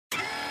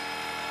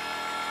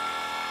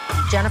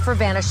Jennifer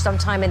vanished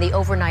sometime in the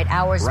overnight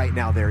hours. Right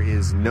now, there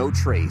is no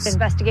trace.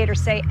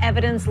 Investigators say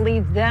evidence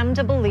leads them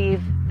to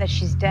believe that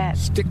she's dead.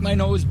 Stick my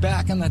nose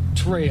back in the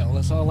trail.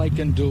 That's all I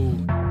can do.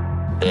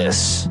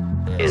 This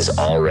is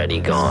Already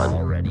Gone.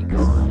 Already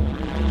Gone.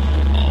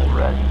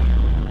 Already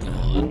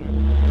Gone.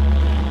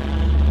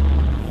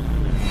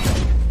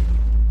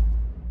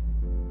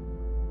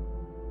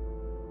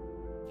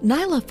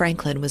 Nyla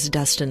Franklin was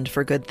destined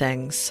for good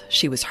things.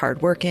 She was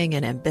hardworking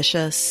and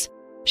ambitious.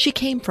 She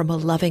came from a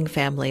loving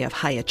family of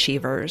high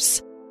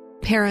achievers,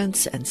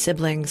 parents and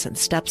siblings and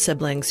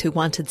step-siblings who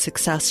wanted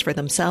success for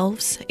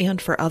themselves and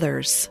for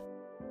others.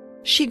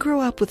 She grew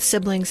up with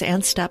siblings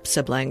and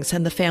step-siblings,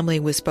 and the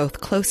family was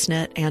both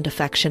close-knit and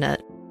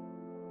affectionate.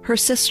 Her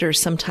sisters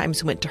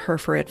sometimes went to her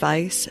for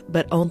advice,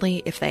 but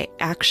only if they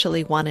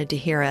actually wanted to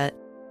hear it,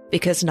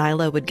 because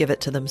Nyla would give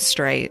it to them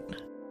straight.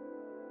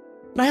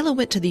 Nyla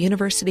went to the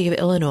University of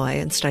Illinois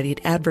and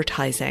studied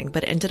advertising,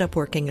 but ended up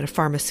working in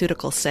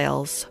pharmaceutical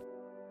sales.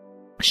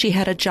 She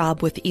had a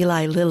job with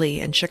Eli Lilly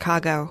in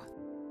Chicago.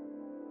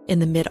 In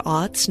the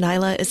mid-aughts,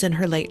 Nyla is in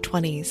her late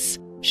 20s.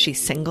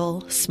 She's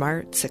single,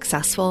 smart,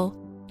 successful,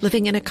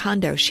 living in a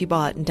condo she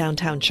bought in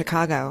downtown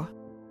Chicago.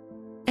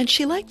 And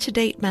she liked to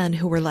date men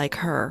who were like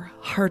her,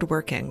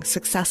 hardworking,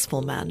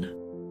 successful men.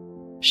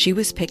 She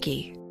was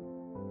picky.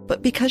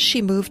 But because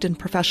she moved in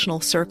professional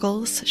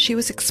circles, she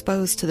was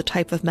exposed to the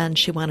type of men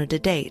she wanted to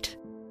date,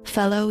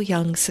 fellow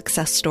young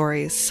success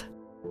stories.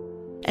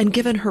 And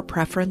given her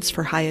preference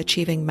for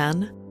high-achieving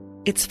men,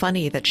 it's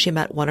funny that she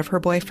met one of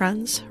her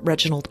boyfriends,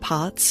 Reginald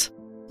Potts,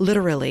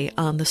 literally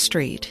on the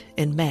street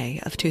in May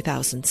of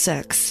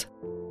 2006.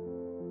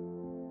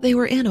 They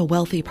were in a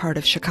wealthy part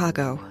of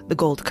Chicago, the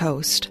Gold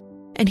Coast,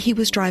 and he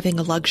was driving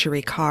a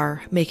luxury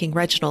car, making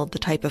Reginald the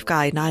type of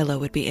guy Nyla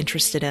would be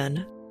interested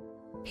in.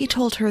 He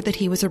told her that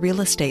he was a real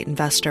estate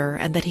investor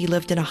and that he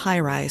lived in a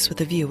high-rise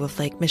with a view of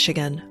Lake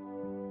Michigan.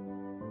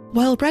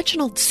 While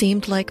Reginald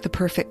seemed like the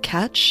perfect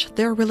catch,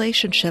 their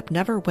relationship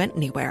never went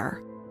anywhere.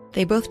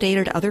 They both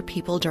dated other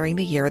people during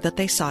the year that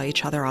they saw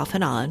each other off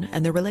and on,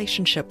 and the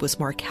relationship was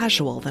more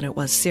casual than it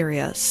was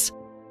serious.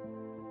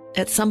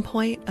 At some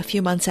point, a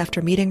few months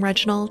after meeting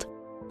Reginald,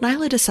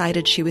 Nyla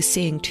decided she was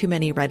seeing too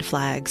many red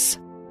flags.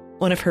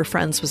 One of her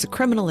friends was a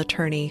criminal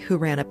attorney who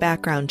ran a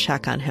background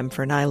check on him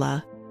for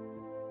Nyla.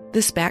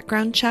 This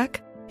background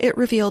check, it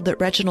revealed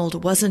that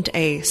Reginald wasn't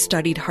a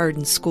studied hard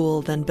in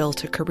school then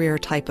built a career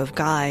type of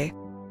guy.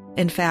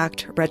 In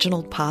fact,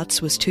 Reginald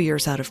Potts was 2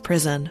 years out of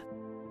prison.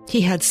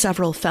 He had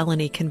several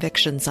felony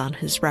convictions on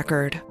his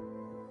record.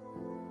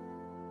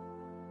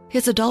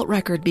 His adult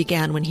record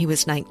began when he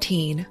was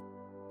 19.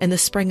 In the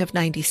spring of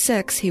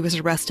 '96, he was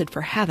arrested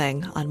for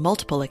having, on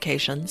multiple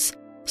occasions,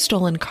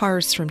 stolen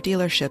cars from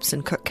dealerships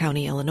in Cook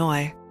County,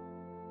 Illinois.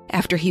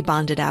 After he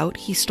bonded out,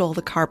 he stole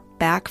the car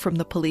back from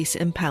the police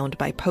impound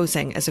by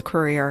posing as a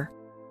courier.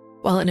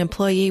 While an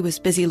employee was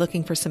busy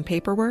looking for some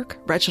paperwork,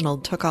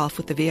 Reginald took off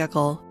with the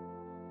vehicle.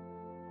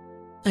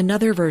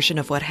 Another version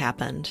of what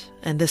happened,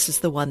 and this is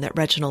the one that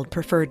Reginald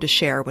preferred to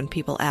share when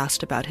people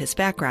asked about his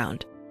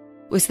background,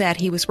 was that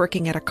he was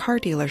working at a car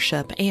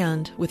dealership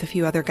and, with a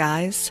few other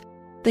guys,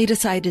 they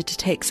decided to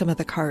take some of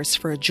the cars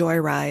for a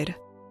joyride.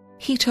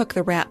 He took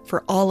the rap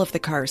for all of the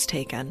cars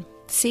taken.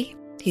 See?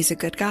 He's a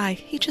good guy.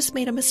 He just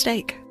made a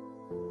mistake.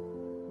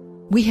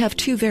 We have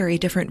two very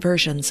different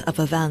versions of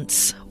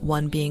events,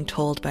 one being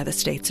told by the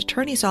state's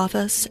attorney's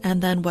office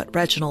and then what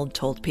Reginald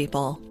told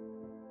people.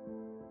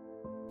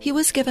 He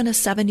was given a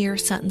 7-year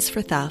sentence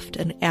for theft,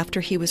 and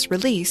after he was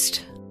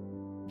released,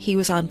 he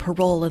was on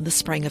parole in the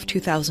spring of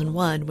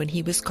 2001 when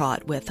he was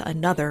caught with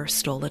another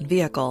stolen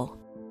vehicle.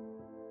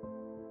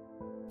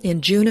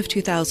 In June of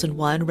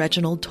 2001,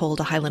 Reginald told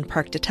a Highland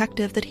Park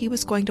detective that he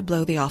was going to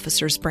blow the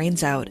officer's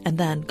brains out and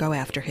then go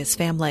after his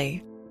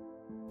family.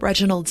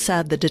 Reginald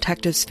said the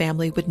detective's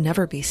family would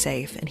never be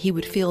safe and he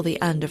would feel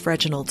the end of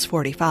Reginald's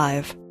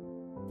 45.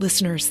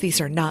 Listeners,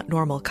 these are not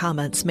normal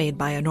comments made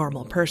by a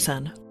normal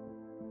person.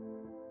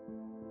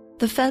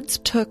 The feds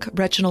took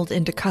Reginald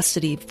into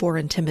custody for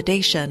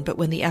intimidation, but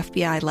when the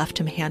FBI left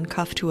him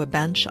handcuffed to a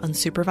bench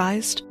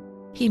unsupervised,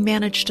 he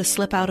managed to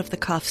slip out of the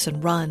cuffs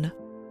and run.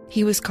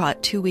 He was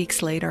caught 2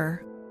 weeks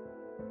later.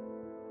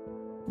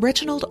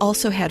 Reginald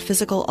also had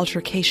physical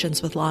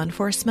altercations with law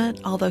enforcement,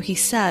 although he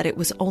said it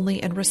was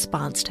only in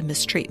response to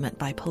mistreatment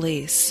by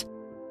police.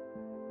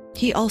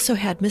 He also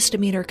had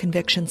misdemeanor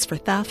convictions for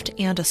theft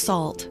and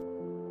assault.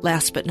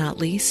 Last but not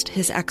least,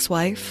 his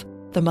ex-wife,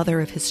 the mother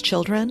of his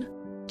children,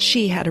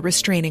 she had a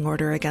restraining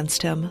order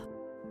against him.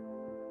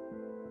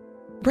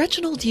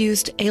 Reginald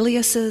used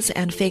aliases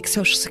and fake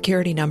Social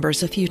Security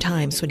numbers a few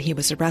times when he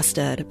was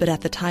arrested, but at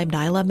the time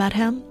Nyla met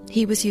him,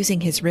 he was using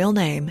his real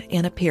name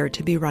and appeared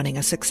to be running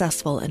a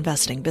successful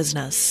investing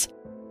business.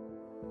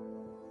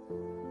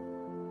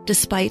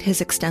 Despite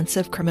his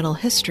extensive criminal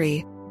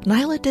history,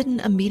 Nyla didn't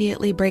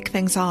immediately break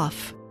things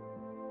off.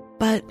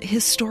 But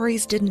his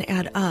stories didn't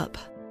add up.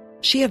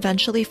 She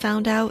eventually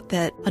found out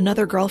that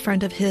another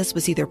girlfriend of his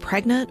was either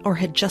pregnant or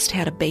had just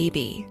had a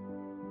baby.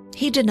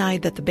 He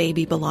denied that the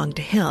baby belonged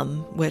to him,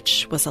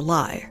 which was a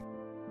lie.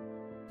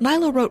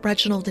 Nyla wrote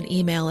Reginald an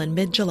email in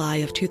mid-July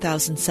of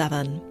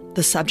 2007.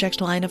 The subject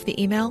line of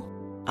the email?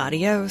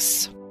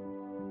 Adios.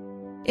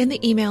 In the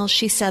email,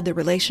 she said the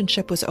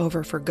relationship was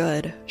over for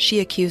good.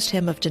 She accused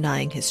him of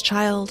denying his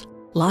child,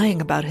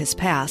 lying about his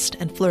past,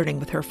 and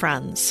flirting with her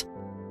friends.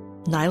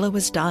 Nyla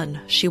was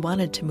done. She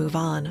wanted to move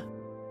on.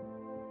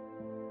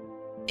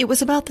 It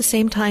was about the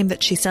same time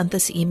that she sent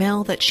this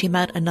email that she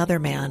met another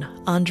man,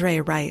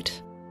 Andre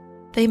Wright.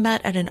 They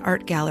met at an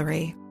art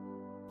gallery.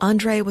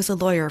 Andre was a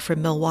lawyer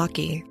from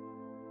Milwaukee.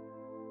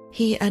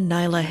 He and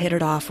Nyla hit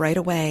it off right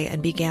away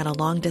and began a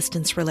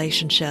long-distance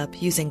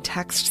relationship using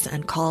texts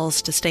and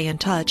calls to stay in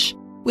touch,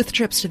 with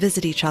trips to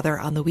visit each other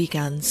on the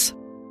weekends.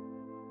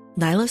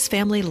 Nyla's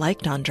family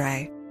liked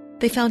Andre.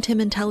 They found him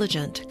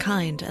intelligent,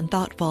 kind, and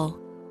thoughtful.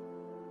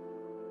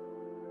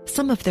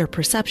 Some of their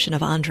perception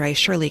of Andre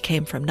surely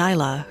came from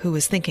Nyla, who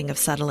was thinking of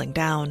settling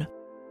down.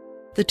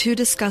 The two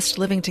discussed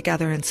living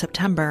together in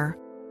September,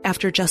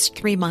 after just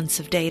 3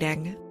 months of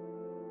dating.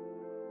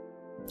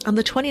 On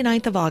the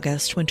 29th of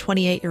August, when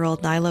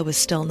 28-year-old Nyla was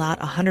still not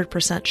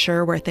 100%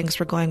 sure where things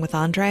were going with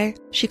Andre,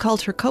 she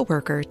called her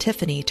coworker,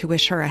 Tiffany, to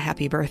wish her a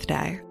happy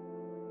birthday.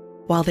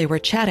 While they were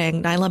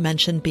chatting, Nyla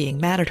mentioned being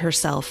mad at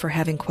herself for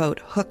having, quote,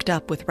 hooked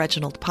up with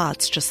Reginald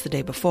Potts just the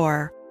day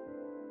before.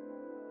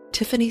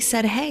 Tiffany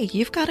said, "Hey,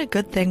 you've got a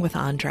good thing with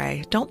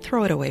Andre. Don't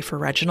throw it away for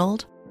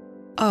Reginald.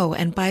 Oh,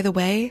 and by the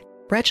way,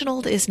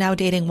 Reginald is now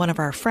dating one of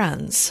our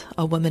friends,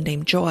 a woman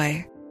named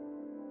Joy."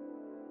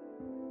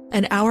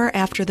 An hour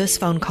after this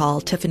phone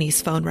call,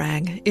 Tiffany's phone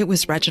rang. It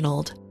was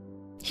Reginald.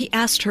 He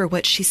asked her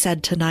what she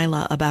said to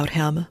Nyla about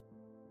him.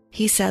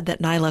 He said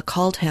that Nyla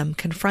called him,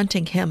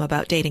 confronting him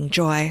about dating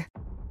Joy.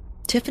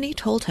 Tiffany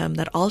told him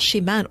that all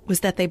she meant was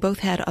that they both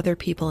had other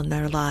people in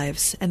their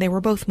lives, and they were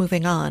both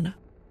moving on.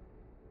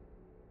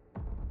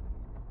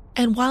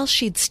 And while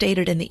she'd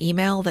stated in the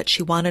email that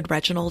she wanted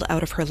Reginald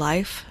out of her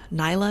life,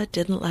 Nyla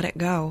didn't let it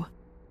go.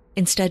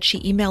 Instead, she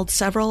emailed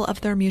several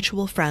of their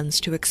mutual friends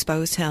to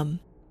expose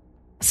him.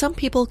 Some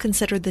people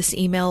considered this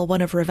email one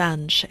of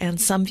revenge,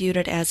 and some viewed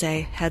it as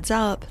a heads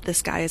up,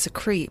 this guy is a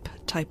creep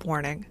type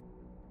warning.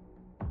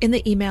 In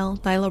the email,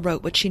 Nyla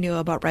wrote what she knew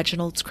about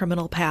Reginald's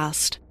criminal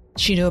past.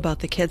 She knew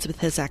about the kids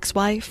with his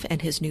ex-wife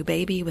and his new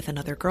baby with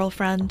another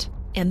girlfriend,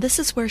 and this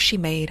is where she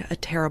made a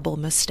terrible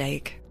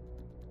mistake.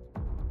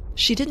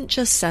 She didn't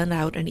just send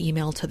out an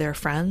email to their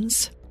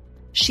friends,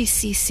 she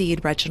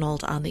CC'd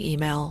Reginald on the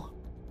email.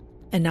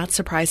 And not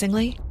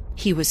surprisingly,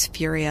 he was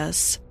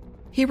furious.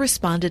 He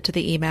responded to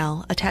the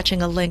email,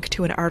 attaching a link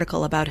to an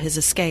article about his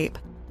escape,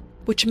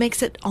 which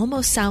makes it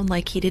almost sound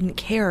like he didn't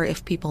care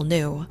if people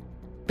knew.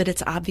 But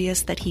it's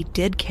obvious that he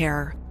did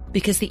care,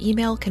 because the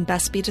email can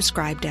best be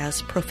described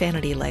as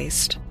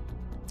profanity-laced.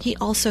 He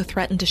also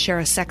threatened to share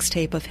a sex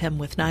tape of him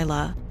with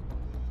Nyla.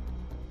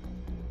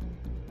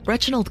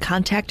 Reginald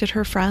contacted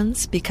her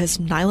friends because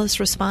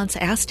Nyla's response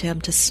asked him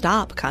to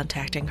stop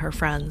contacting her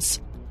friends.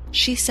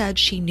 She said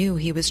she knew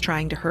he was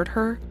trying to hurt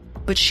her,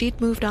 but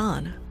she'd moved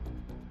on.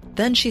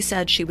 Then she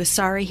said she was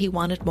sorry he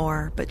wanted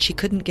more, but she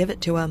couldn't give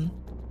it to him.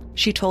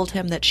 She told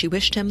him that she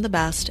wished him the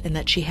best and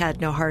that she had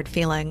no hard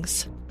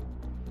feelings.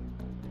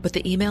 But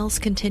the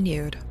emails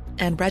continued,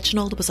 and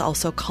Reginald was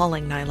also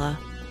calling Nyla.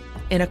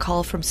 In a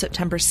call from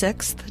September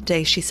 6th, the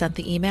day she sent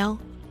the email,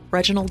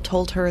 Reginald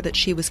told her that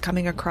she was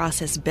coming across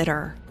as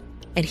bitter,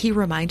 and he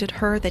reminded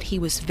her that he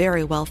was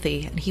very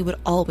wealthy and he would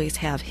always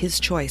have his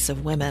choice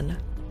of women.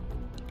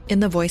 In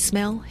the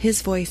voicemail,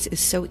 his voice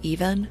is so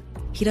even,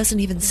 he doesn't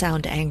even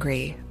sound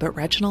angry, but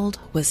Reginald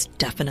was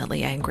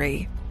definitely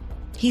angry.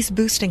 He's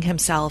boosting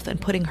himself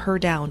and putting her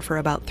down for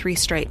about 3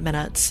 straight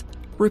minutes,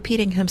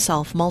 repeating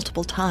himself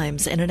multiple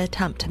times in an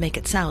attempt to make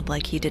it sound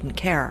like he didn't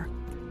care.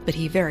 But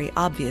he very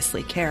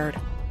obviously cared.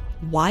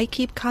 Why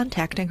keep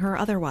contacting her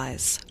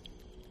otherwise?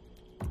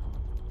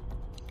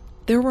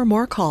 There were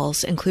more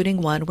calls,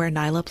 including one where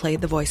Nyla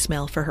played the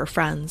voicemail for her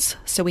friends,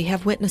 so we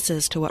have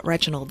witnesses to what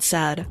Reginald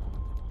said.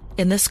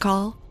 In this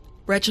call,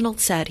 Reginald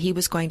said he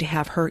was going to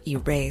have her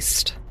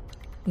erased.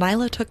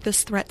 Nyla took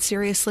this threat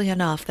seriously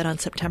enough that on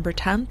September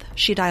 10th,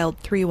 she dialed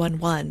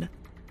 311,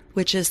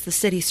 which is the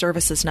city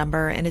services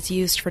number and is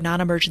used for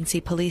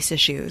non-emergency police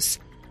issues.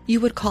 You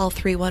would call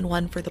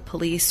 311 for the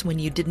police when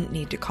you didn't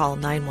need to call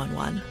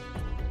 911.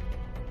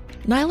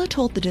 Nyla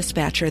told the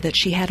dispatcher that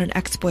she had an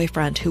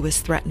ex-boyfriend who was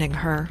threatening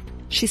her.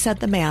 She said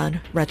the man,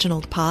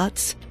 Reginald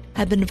Potts,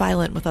 had been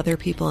violent with other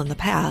people in the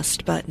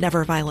past, but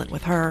never violent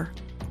with her.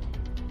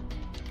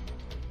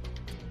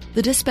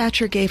 The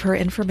dispatcher gave her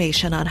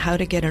information on how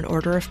to get an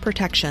order of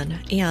protection,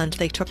 and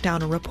they took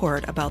down a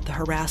report about the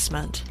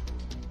harassment.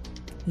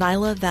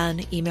 Nyla then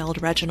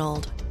emailed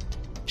Reginald.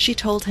 She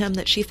told him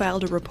that she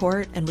filed a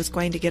report and was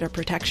going to get a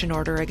protection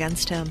order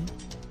against him.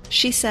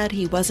 She said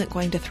he wasn't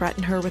going to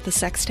threaten her with a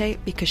sex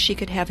tape because she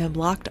could have him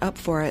locked up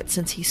for it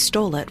since he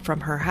stole it from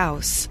her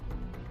house.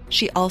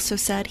 She also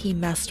said he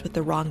messed with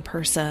the wrong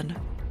person.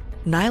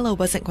 Nyla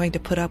wasn't going to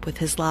put up with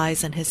his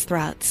lies and his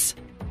threats.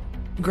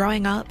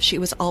 Growing up, she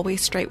was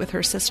always straight with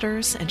her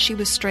sisters, and she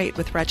was straight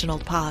with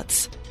Reginald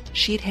Potts.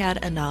 She'd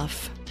had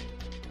enough.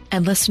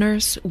 And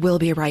listeners, we'll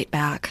be right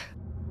back.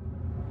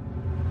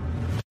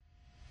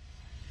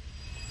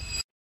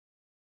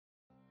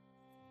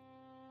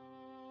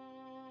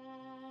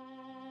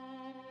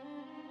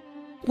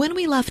 When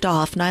we left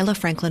off, Nyla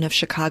Franklin of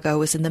Chicago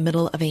was in the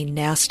middle of a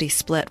nasty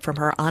split from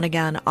her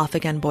on-again,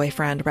 off-again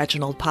boyfriend,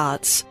 Reginald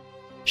Potts.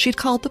 She'd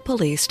called the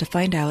police to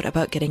find out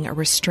about getting a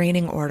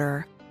restraining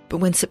order, but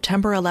when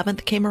September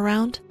 11th came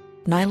around,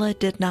 Nyla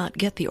did not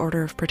get the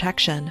order of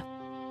protection.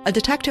 A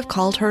detective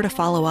called her to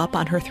follow up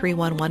on her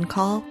 311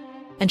 call,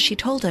 and she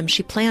told him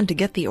she planned to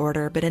get the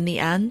order, but in the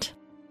end,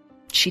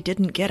 she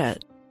didn't get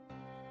it.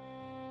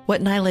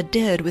 What Nyla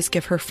did was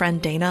give her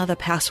friend Dana the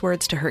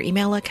passwords to her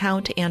email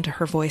account and to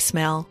her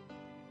voicemail.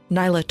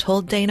 Nyla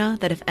told Dana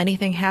that if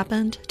anything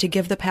happened, to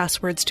give the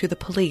passwords to the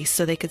police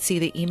so they could see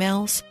the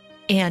emails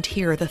and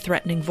hear the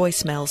threatening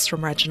voicemails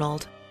from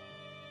Reginald.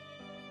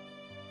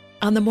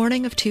 On the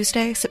morning of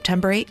Tuesday,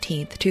 September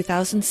 18th,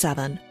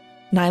 2007,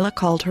 Nyla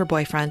called her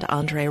boyfriend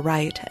Andre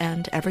Wright,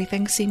 and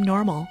everything seemed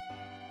normal.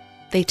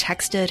 They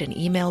texted and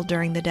emailed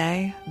during the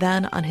day.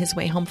 Then, on his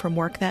way home from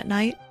work that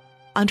night,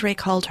 Andre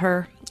called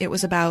her. It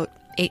was about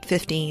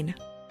 8:15.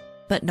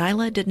 But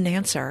Nyla didn't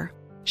answer.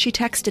 She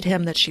texted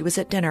him that she was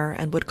at dinner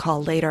and would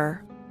call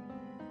later.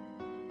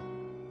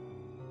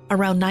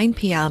 Around 9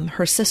 p.m.,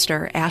 her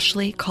sister,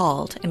 Ashley,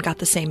 called and got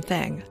the same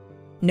thing.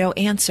 No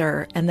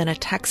answer, and then a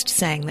text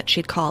saying that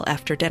she'd call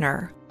after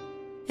dinner.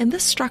 And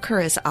this struck her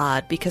as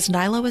odd because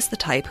Nyla was the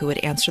type who would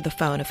answer the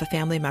phone if a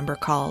family member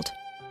called,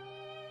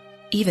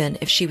 even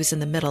if she was in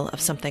the middle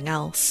of something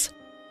else.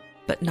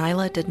 But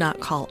Nyla did not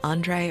call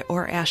Andre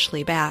or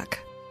Ashley back.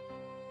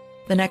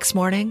 The next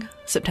morning,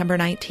 September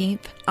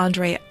 19th,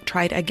 Andre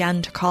tried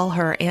again to call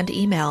her and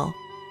email,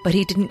 but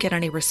he didn't get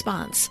any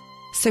response.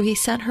 So he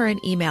sent her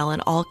an email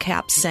in all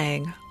caps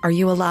saying, "Are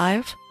you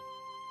alive?"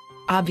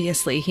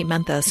 Obviously, he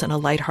meant this in a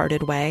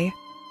lighthearted way,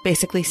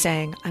 basically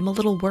saying, "I'm a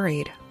little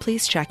worried,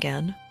 please check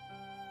in."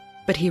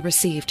 But he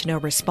received no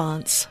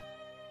response.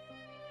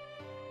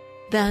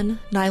 Then,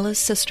 Nyla's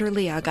sister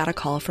Leah got a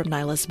call from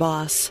Nyla's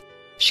boss.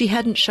 She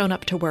hadn't shown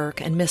up to work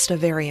and missed a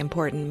very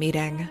important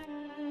meeting.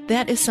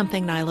 That is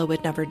something Nyla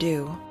would never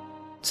do,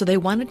 so they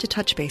wanted to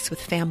touch base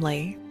with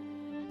family.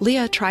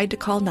 Leah tried to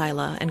call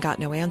Nyla and got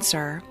no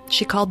answer.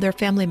 She called their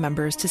family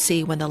members to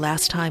see when the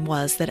last time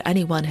was that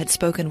anyone had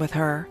spoken with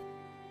her.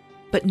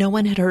 But no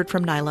one had heard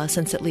from Nyla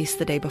since at least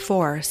the day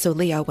before, so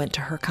Leah went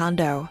to her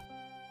condo.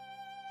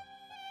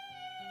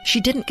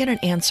 She didn't get an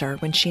answer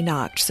when she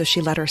knocked, so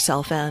she let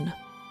herself in.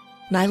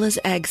 Nyla's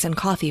eggs and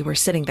coffee were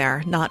sitting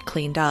there, not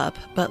cleaned up,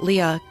 but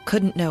Leah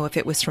couldn't know if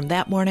it was from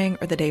that morning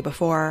or the day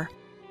before.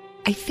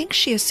 I think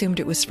she assumed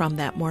it was from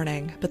that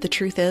morning, but the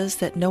truth is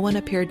that no one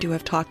appeared to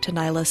have talked to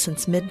Nyla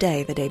since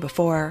midday the day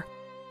before.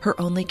 Her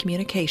only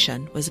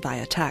communication was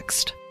via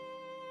text.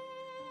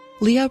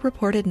 Leah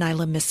reported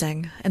Nyla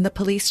missing, and the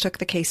police took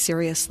the case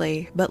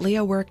seriously, but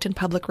Leah worked in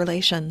public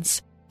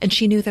relations, and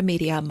she knew the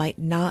media might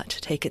not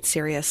take it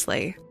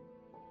seriously.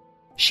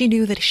 She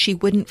knew that she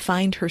wouldn't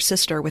find her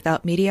sister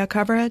without media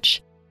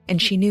coverage,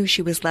 and she knew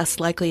she was less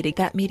likely to get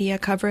that media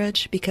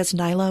coverage because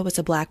Nyla was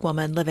a Black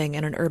woman living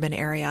in an urban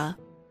area.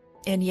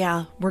 And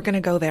yeah, we're going to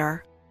go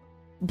there.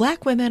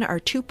 Black women are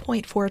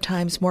 2.4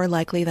 times more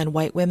likely than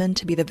white women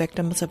to be the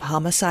victims of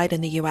homicide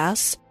in the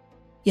U.S.,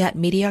 yet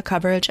media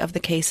coverage of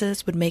the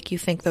cases would make you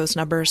think those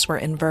numbers were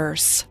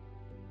inverse.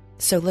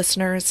 So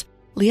listeners,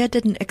 Leah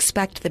didn't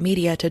expect the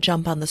media to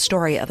jump on the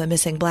story of a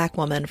missing Black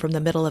woman from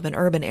the middle of an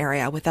urban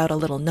area without a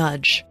little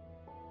nudge.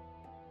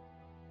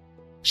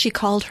 She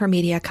called her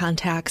media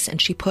contacts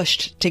and she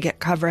pushed to get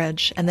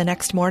coverage, and the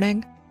next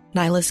morning,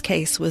 Nyla's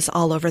case was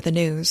all over the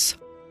news.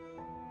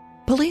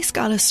 Police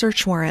got a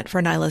search warrant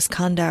for Nyla's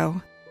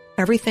condo.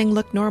 Everything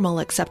looked normal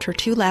except her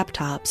 2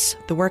 laptops,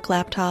 the work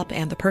laptop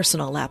and the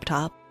personal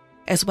laptop,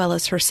 as well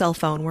as her cell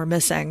phone, were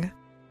missing.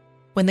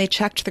 When they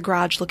checked the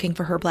garage looking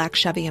for her black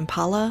Chevy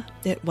Impala,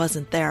 it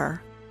wasn't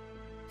there.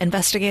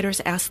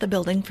 Investigators asked the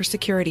building for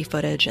security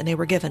footage, and they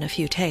were given a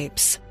few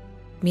tapes.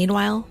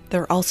 Meanwhile,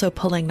 they're also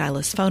pulling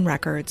Nyla's phone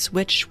records,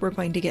 which we're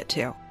going to get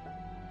to.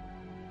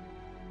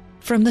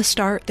 From the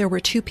start, there were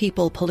 2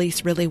 people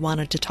police really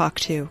wanted to talk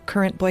to,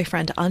 current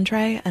boyfriend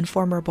Andre and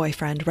former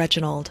boyfriend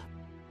Reginald.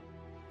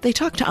 They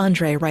talked to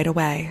Andre right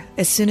away.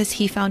 As soon as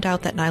he found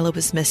out that Nyla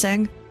was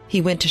missing,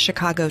 he went to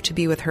Chicago to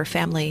be with her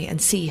family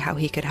and see how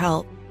he could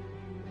help.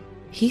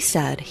 He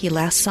said he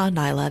last saw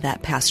Nyla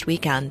that past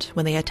weekend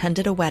when they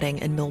attended a wedding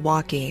in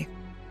Milwaukee.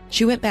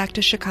 She went back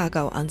to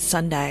Chicago on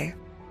Sunday.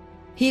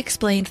 He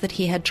explained that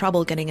he had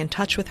trouble getting in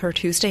touch with her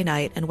Tuesday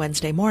night and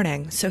Wednesday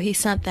morning, so he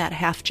sent that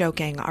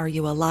half-joking "Are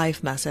you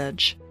alive?"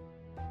 message.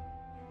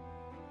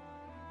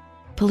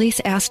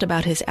 Police asked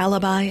about his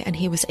alibi, and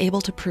he was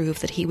able to prove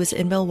that he was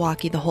in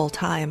Milwaukee the whole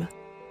time.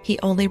 He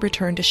only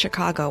returned to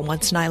Chicago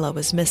once Nyla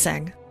was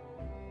missing.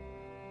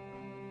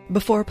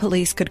 Before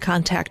police could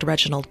contact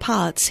Reginald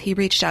Potts, he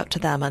reached out to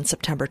them on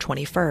September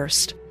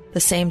 21st,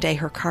 the same day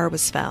her car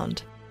was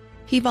found.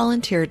 He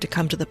volunteered to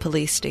come to the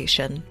police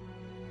station.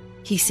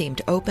 He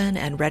seemed open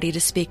and ready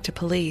to speak to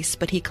police,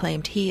 but he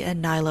claimed he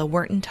and Nyla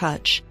weren't in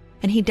touch,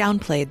 and he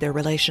downplayed their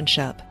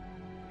relationship.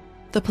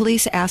 The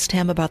police asked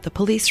him about the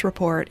police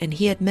report, and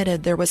he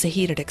admitted there was a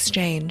heated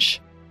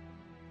exchange.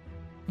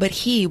 But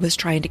he was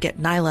trying to get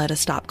Nyla to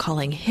stop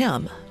calling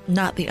him,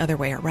 not the other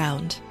way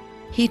around.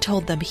 He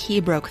told them he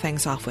broke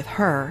things off with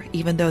her,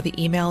 even though the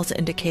emails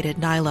indicated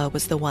Nyla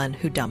was the one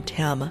who dumped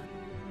him.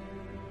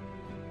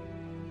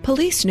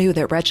 Police knew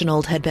that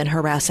Reginald had been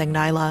harassing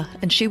Nyla,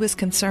 and she was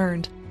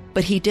concerned,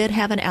 but he did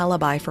have an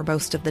alibi for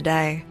most of the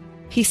day.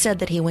 He said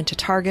that he went to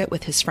Target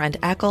with his friend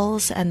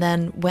Eccles and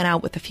then went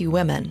out with a few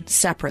women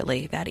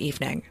separately that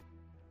evening.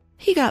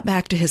 He got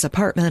back to his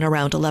apartment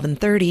around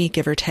 11:30,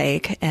 give or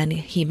take, and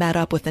he met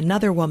up with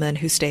another woman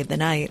who stayed the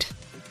night.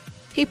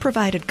 He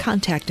provided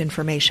contact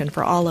information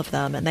for all of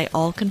them, and they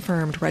all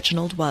confirmed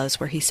Reginald was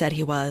where he said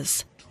he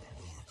was.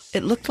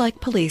 It looked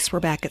like police were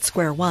back at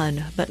square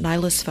one, but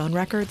Nyla's phone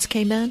records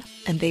came in,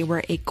 and they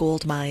were a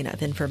goldmine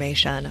of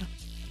information.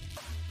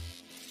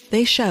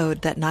 They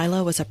showed that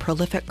Nyla was a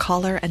prolific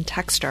caller and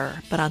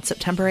texter, but on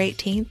September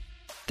 18th,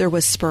 there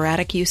was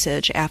sporadic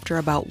usage after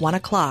about 1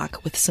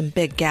 o'clock with some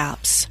big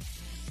gaps.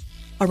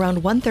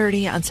 Around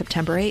 1:30 on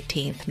September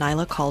 18th,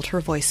 Nyla called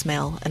her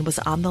voicemail and was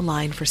on the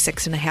line for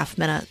 6.5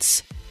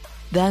 minutes.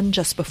 Then,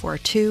 just before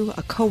 2,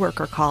 a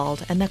coworker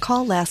called, and the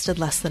call lasted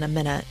less than a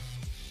minute.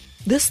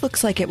 This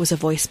looks like it was a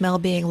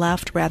voicemail being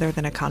left rather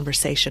than a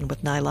conversation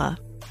with Nyla.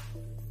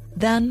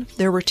 Then,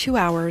 there were 2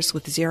 hours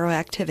with zero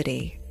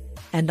activity,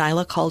 and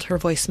Nyla called her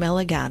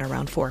voicemail again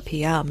around 4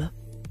 p.m.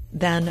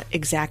 Then,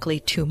 exactly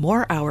 2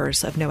 more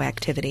hours of no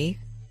activity,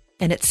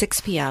 and at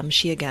 6 p.m.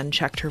 she again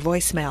checked her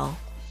voicemail.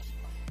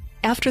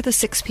 After the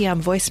 6 p.m.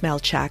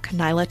 voicemail check,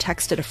 Nyla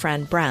texted a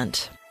friend,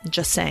 Brent,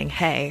 just saying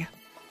hey.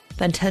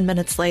 Then 10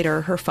 minutes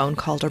later, her phone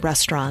called a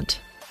restaurant.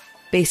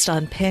 Based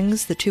on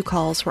pings, the 2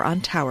 calls were on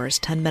towers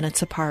 10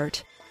 minutes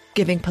apart,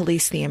 giving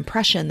police the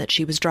impression that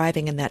she was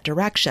driving in that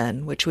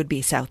direction, which would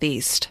be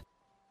southeast.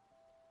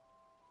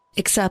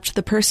 Except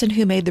the person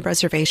who made the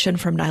reservation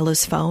from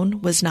Nyla's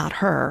phone was not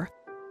her.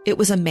 It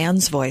was a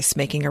man's voice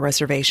making a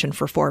reservation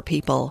for 4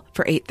 people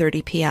for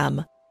 8:30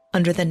 p.m.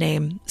 under the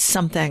name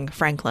Something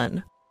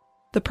Franklin.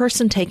 The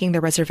person taking the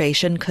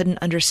reservation couldn't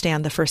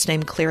understand the first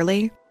name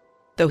clearly,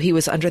 though he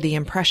was under the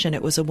impression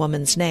it was a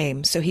woman's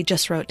name, so he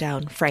just wrote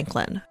down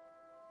Franklin.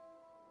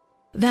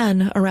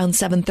 Then, around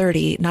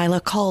 7:30,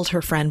 Nyla called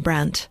her friend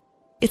Brent.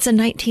 It's a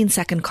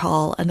 19-second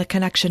call, and the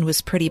connection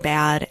was pretty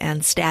bad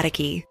and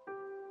staticky.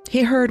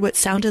 He heard what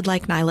sounded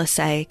like Nyla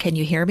say, "Can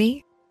you hear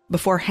me?"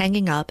 before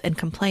hanging up and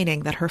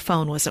complaining that her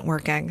phone wasn't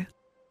working.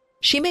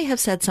 She may have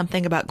said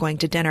something about going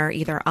to dinner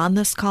either on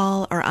this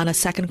call or on a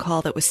second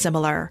call that was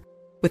similar,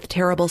 with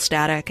terrible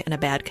static and a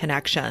bad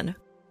connection.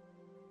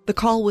 The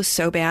call was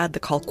so bad,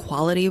 the call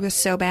quality was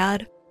so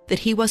bad, that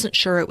he wasn't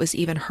sure it was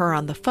even her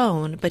on the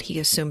phone, but he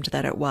assumed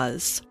that it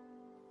was.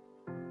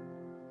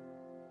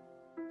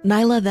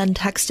 Nyla then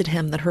texted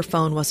him that her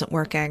phone wasn't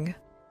working,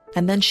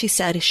 and then she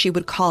said she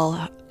would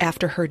call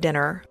after her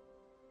dinner.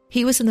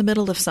 He was in the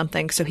middle of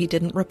something, so he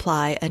didn't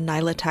reply, and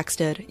Nyla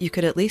texted, "You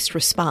could at least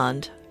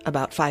respond,"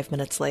 about 5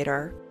 minutes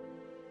later.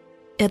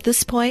 At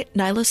this point,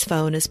 Nyla's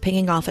phone is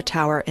pinging off a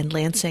tower in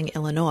Lansing,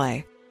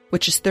 Illinois,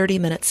 which is 30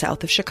 minutes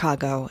south of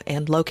Chicago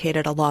and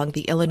located along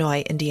the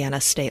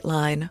Illinois-Indiana state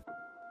line.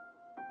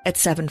 At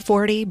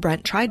 7:40,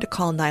 Brent tried to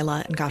call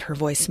Nyla and got her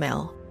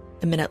voicemail.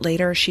 A minute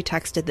later, she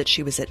texted that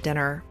she was at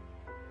dinner.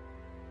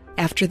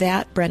 After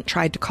that, Brent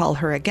tried to call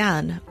her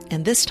again,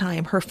 and this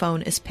time her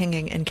phone is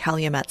pinging in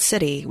Calumet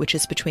City, which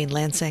is between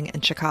Lansing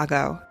and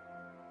Chicago.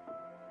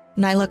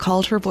 Nyla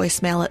called her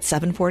voicemail at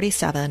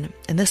 7:47,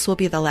 and this will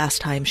be the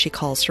last time she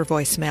calls her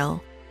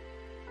voicemail.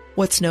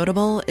 What's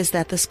notable is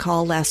that this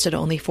call lasted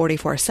only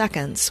 44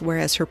 seconds,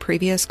 whereas her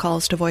previous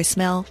calls to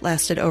voicemail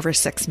lasted over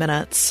 6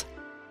 minutes.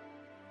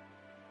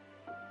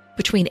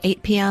 Between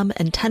 8 p.m.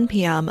 and 10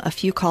 p.m., a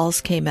few calls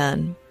came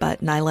in,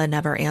 but Nyla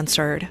never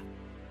answered.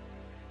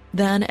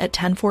 Then, at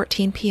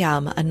 10:14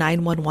 p.m., a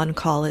 911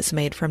 call is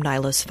made from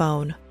Nyla's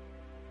phone.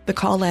 The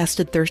call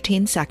lasted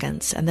 13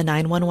 seconds, and the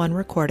 911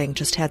 recording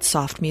just had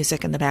soft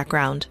music in the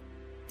background.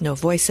 No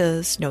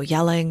voices, no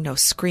yelling, no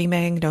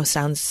screaming, no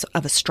sounds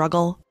of a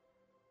struggle.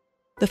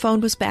 The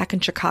phone was back in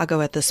Chicago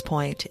at this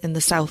point, in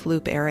the South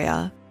Loop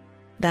area.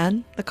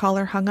 Then, the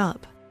caller hung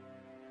up.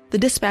 The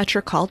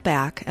dispatcher called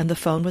back, and the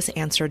phone was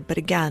answered, but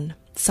again,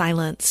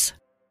 silence.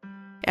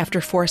 After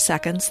 4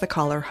 seconds, the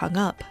caller hung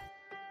up.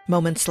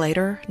 Moments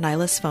later,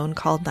 Nyla's phone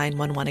called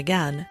 911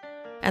 again,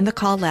 and the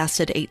call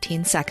lasted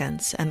 18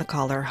 seconds, and the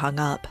caller hung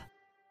up.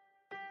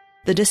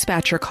 The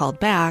dispatcher called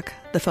back,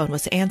 the phone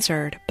was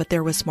answered, but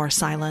there was more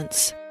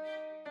silence.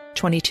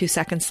 22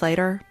 seconds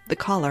later, the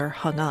caller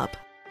hung up.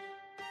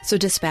 So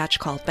dispatch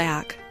called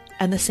back,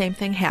 and the same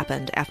thing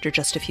happened after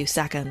just a few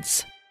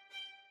seconds.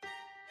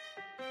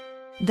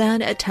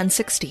 Then at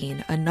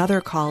 10:16, another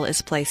call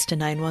is placed to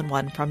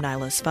 911 from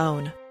Nyla's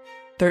phone.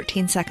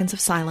 13 seconds of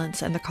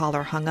silence, and the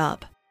caller hung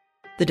up.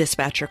 The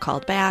dispatcher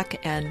called back,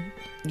 and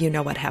you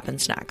know what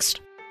happens next.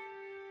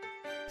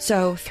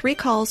 So 3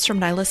 calls from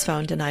Nyla's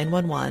phone to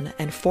 911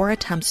 and 4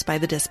 attempts by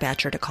the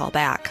dispatcher to call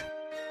back.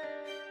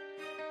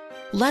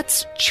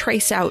 Let's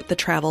trace out the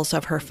travels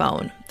of her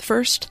phone.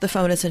 First, the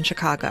phone is in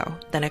Chicago.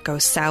 Then it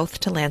goes south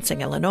to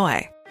Lansing,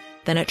 Illinois.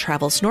 Then it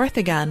travels north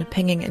again,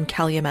 pinging in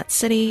Calumet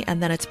City,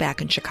 and then it's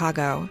back in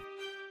Chicago.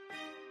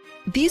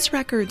 These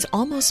records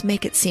almost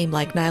make it seem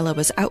like Nyla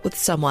was out with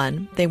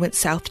someone, they went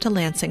south to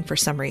Lansing for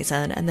some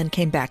reason, and then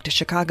came back to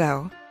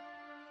Chicago.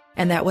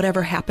 And that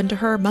whatever happened to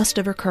her must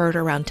have occurred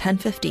around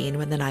 10:15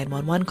 when the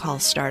 911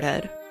 calls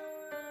started.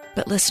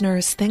 But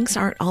listeners, things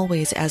aren't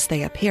always as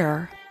they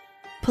appear.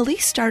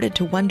 Police started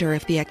to wonder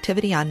if the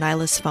activity on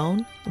Nyla's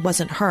phone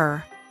wasn't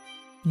her.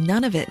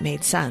 None of it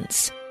made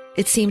sense.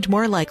 It seemed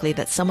more likely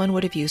that someone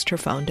would have used her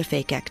phone to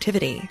fake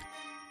activity.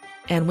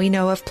 And we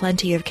know of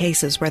plenty of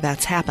cases where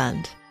that's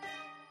happened.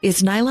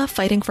 Is Nyla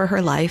fighting for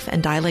her life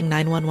and dialing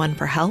 911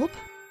 for help?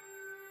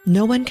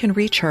 No one can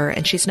reach her,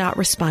 and she's not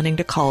responding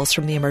to calls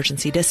from the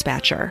emergency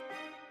dispatcher.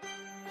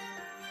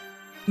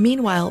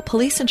 Meanwhile,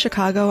 police in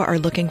Chicago are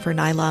looking for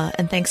Nyla,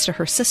 and thanks to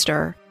her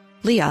sister,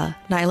 Leah,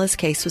 Nyla's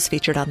case was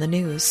featured on the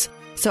news.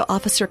 So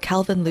Officer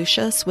Calvin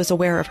Lucius was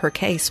aware of her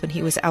case when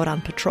he was out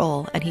on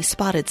patrol, and he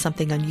spotted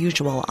something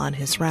unusual on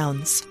his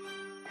rounds.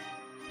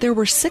 There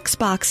were 6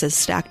 boxes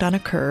stacked on a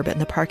curb in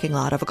the parking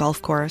lot of a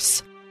golf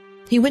course.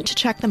 He went to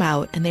check them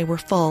out, and they were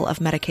full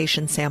of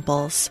medication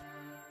samples.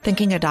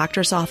 Thinking a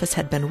doctor's office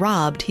had been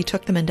robbed, he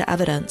took them into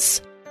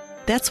evidence.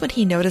 That's when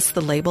he noticed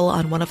the label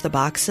on one of the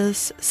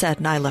boxes said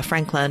Nyla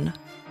Franklin.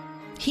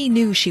 He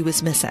knew she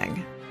was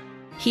missing.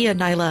 He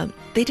and Nyla,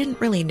 they didn't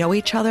really know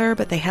each other,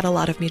 but they had a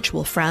lot of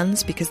mutual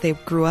friends because they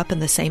grew up in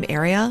the same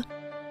area.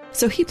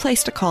 So he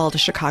placed a call to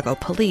Chicago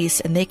police,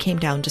 and they came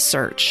down to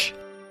search.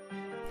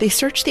 They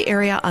searched the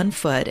area on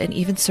foot and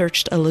even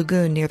searched a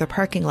lagoon near the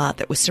parking lot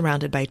that was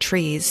surrounded by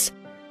trees.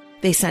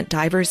 They sent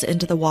divers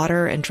into the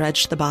water and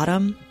dredged the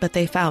bottom, but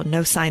they found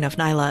no sign of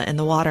Nyla in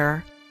the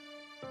water.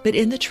 But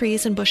in the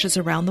trees and bushes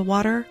around the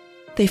water,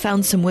 they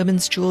found some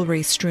women's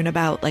jewelry strewn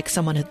about like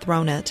someone had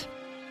thrown it.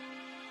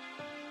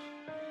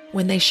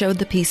 When they showed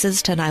the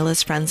pieces to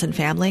Nyla's friends and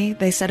family,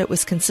 they said it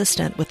was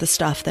consistent with the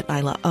stuff that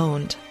Nyla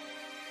owned.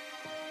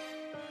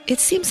 It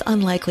seems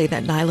unlikely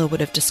that Nyla would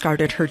have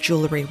discarded her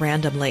jewelry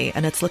randomly,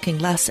 and it's looking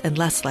less and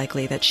less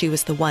likely that she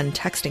was the one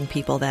texting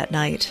people that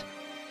night.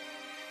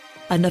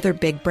 Another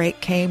big break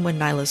came when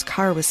Nyla's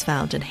car was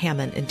found in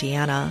Hammond,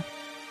 Indiana.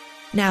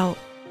 Now,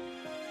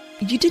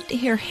 you didn't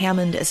hear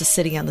Hammond as a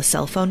city on the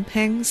cell phone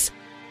pings,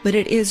 but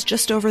it is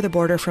just over the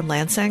border from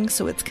Lansing,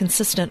 so it's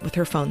consistent with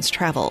her phone's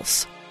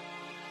travels.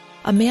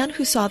 A man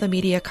who saw the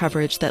media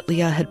coverage that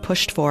Leah had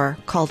pushed for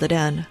called it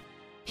in.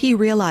 He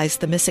realized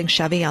the missing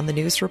Chevy on the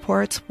news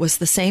reports was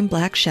the same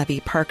black Chevy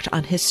parked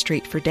on his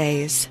street for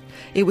days.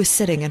 It was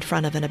sitting in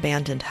front of an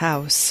abandoned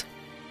house.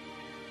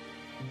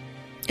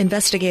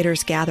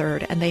 Investigators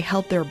gathered, and they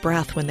held their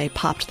breath when they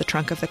popped the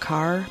trunk of the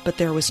car, but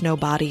there was no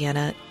body in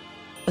it.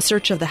 A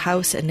search of the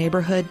house and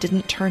neighborhood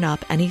didn't turn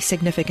up any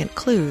significant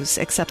clues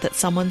except that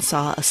someone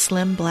saw a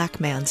slim black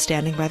man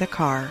standing by the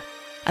car,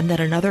 and that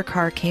another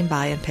car came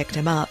by and picked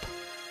him up.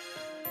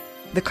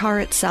 The car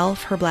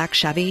itself, her black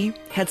Chevy,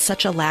 had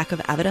such a lack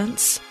of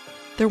evidence.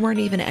 There weren't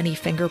even any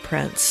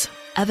fingerprints.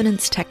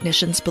 Evidence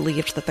technicians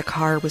believed that the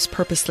car was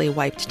purposely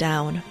wiped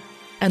down.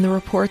 And the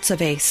reports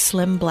of a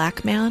slim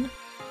black man?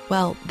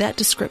 Well, that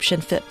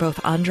description fit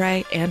both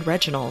Andre and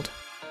Reginald.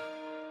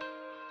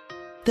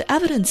 The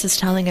evidence is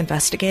telling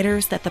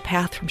investigators that the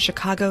path from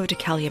Chicago to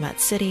Calumet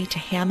City to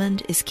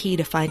Hammond is key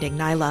to finding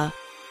Nyla,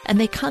 and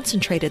they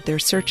concentrated their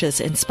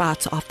searches in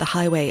spots off the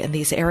highway in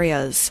these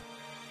areas.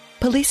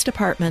 Police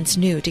departments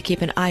knew to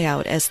keep an eye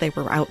out as they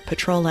were out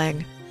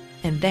patrolling,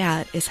 and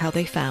that is how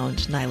they found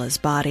Nyla's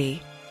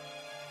body.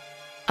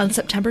 On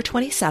September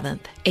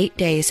 27th, 8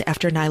 days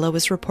after Nyla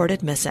was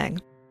reported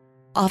missing,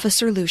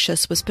 Officer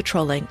Lucius was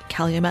patrolling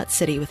Calumet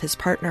City with his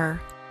partner.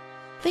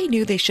 They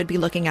knew they should be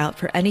looking out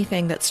for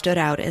anything that stood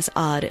out as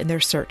odd in their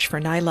search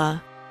for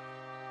Nyla.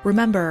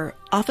 Remember,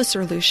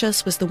 Officer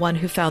Lucius was the one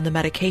who found the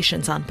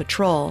medications on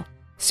patrol,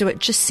 so it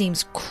just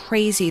seems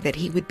crazy that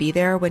he would be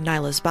there when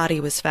Nyla's body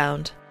was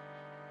found.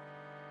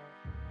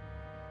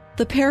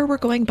 The pair were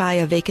going by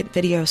a vacant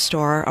video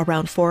store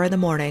around 4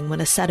 a.m.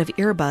 when a set of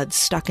earbuds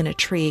stuck in a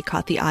tree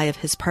caught the eye of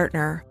his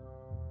partner.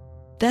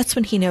 That's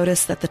when he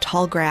noticed that the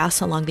tall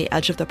grass along the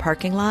edge of the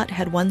parking lot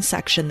had one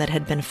section that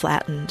had been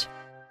flattened,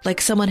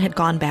 like someone had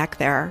gone back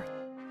there.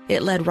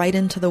 It led right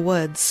into the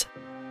woods.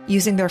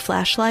 Using their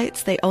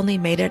flashlights, they only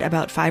made it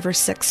about 5 or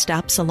 6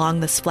 steps along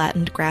this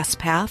flattened grass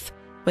path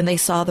when they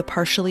saw the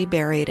partially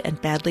buried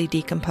and badly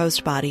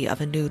decomposed body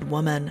of a nude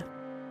woman.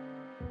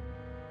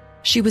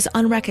 She was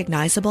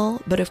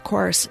unrecognizable, but of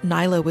course,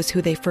 Nyla was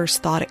who they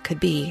first thought it could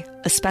be,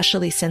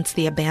 especially since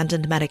the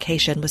abandoned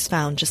medication was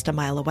found just a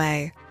mile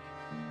away.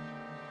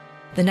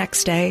 The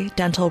next day,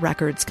 dental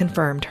records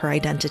confirmed her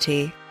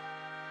identity.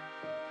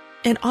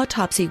 An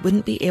autopsy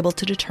wouldn't be able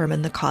to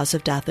determine the cause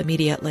of death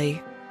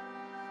immediately.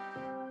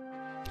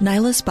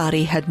 Nyla's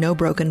body had no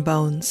broken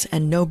bones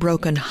and no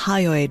broken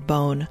hyoid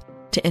bone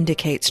to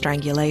indicate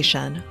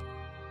strangulation.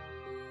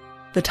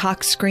 The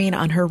tox screen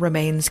on her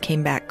remains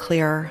came back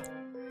clear.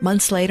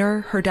 Months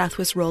later, her death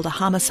was ruled a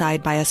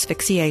homicide by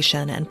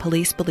asphyxiation, and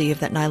police believe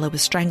that Nyla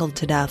was strangled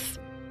to death.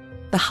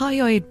 The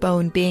hyoid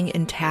bone being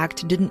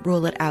intact didn't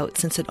rule it out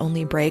since it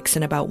only breaks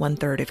in about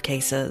 1/3 of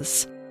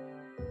cases.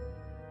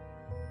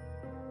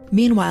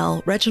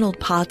 Meanwhile, Reginald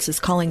Potts is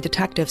calling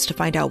detectives to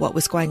find out what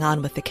was going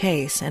on with the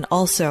case and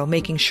also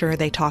making sure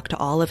they talk to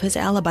all of his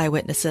alibi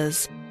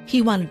witnesses.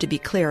 He wanted to be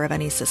clear of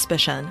any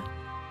suspicion.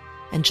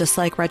 And just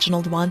like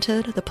Reginald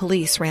wanted, the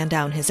police ran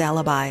down his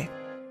alibi.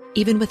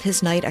 Even with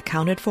his night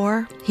accounted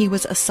for, he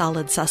was a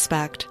solid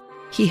suspect.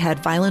 He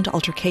had violent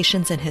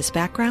altercations in his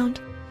background,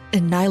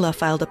 and Nyla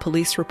filed a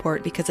police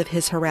report because of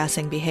his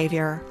harassing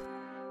behavior.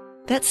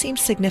 That seemed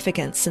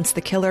significant since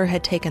the killer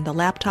had taken the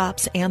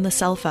laptops and the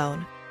cell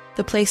phone,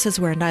 the places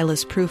where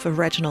Nyla's proof of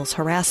Reginald's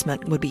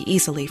harassment would be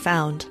easily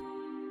found.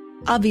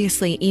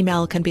 Obviously,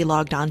 email can be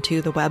logged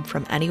onto the web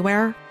from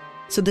anywhere,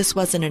 so this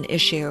wasn't an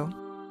issue,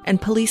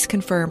 and police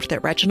confirmed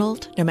that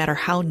Reginald, no matter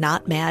how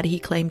not mad he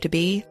claimed to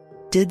be,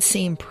 did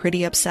seem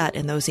pretty upset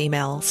in those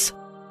emails.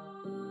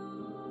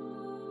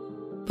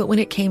 But when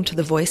it came to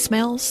the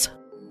voicemails,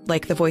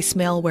 like the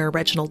voicemail where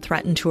Reginald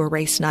threatened to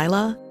erase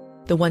Nyla,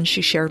 the one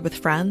she shared with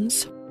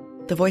friends,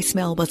 the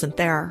voicemail wasn't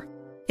there.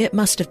 It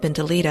must have been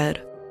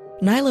deleted.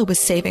 Nyla was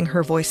saving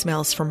her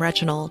voicemails from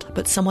Reginald,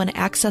 but someone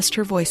accessed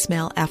her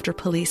voicemail after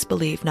police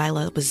believed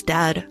Nyla was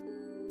dead,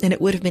 and it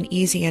would have been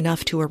easy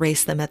enough to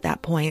erase them at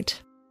that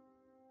point.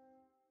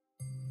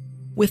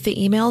 With the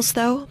emails,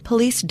 though,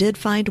 police did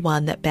find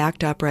one that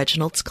backed up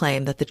Reginald's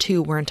claim that the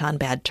two weren't on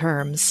bad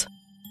terms.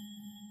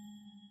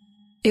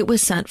 It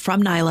was sent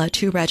from Nyla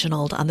to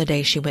Reginald on the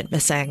day she went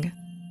missing.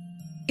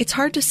 It's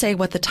hard to say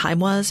what the time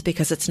was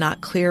because it's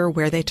not clear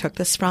where they took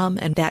this from,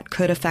 and that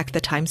could affect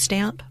the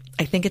timestamp.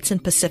 I think it's in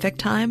Pacific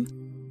time,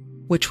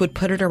 which would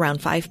put it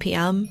around 5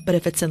 p.m., but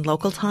if it's in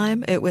local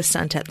time, it was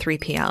sent at 3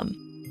 p.m.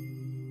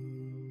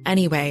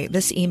 Anyway,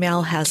 this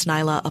email has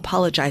Nyla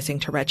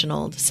apologizing to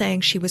Reginald,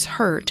 saying she was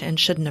hurt and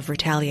shouldn't have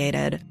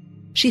retaliated.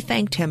 She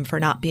thanked him for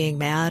not being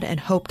mad and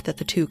hoped that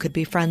the two could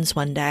be friends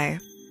one day.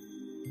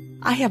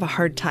 I have a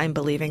hard time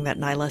believing that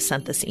Nyla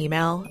sent this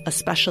email,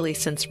 especially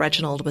since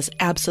Reginald was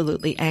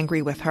absolutely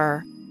angry with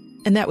her,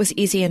 and that was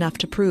easy enough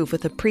to prove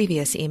with the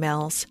previous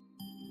emails.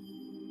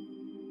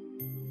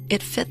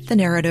 It fit the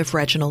narrative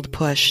Reginald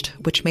pushed,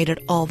 which made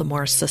it all the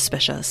more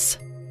suspicious.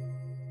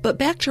 But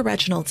back to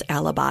Reginald's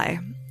alibi.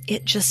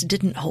 It just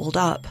didn't hold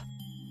up.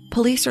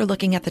 Police are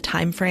looking at the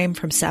time frame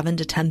from 7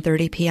 to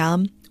 10:30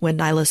 p.m., when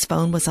Nyla's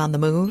phone was on the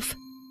move.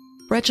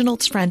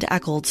 Reginald's friend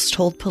Eccles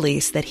told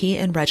police that he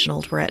and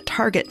Reginald were at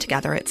Target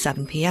together at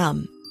 7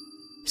 p.m.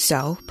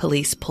 So,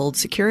 police pulled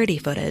security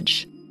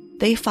footage.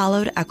 They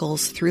followed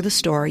Eccles through the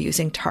store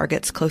using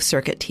Target's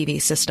closed-circuit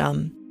TV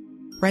system.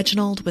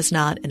 Reginald was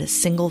not in a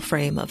single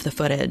frame of the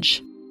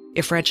footage.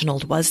 If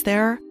Reginald was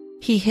there,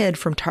 he hid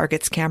from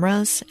Target's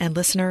cameras, and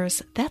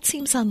listeners, that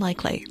seems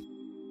unlikely.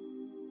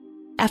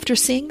 After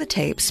seeing the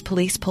tapes,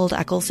 police pulled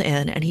Eccles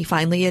in, and he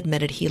finally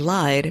admitted he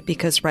lied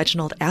because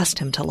Reginald asked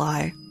him to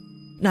lie.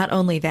 Not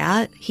only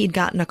that, he'd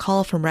gotten a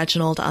call from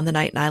Reginald on the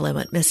night Nyla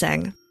went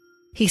missing.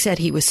 He said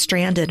he was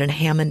stranded in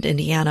Hammond,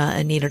 Indiana,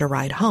 and needed a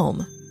ride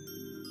home.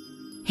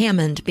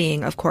 Hammond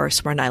being, of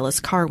course, where Nyla's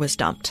car was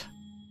dumped.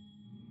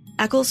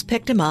 Eccles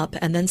picked him up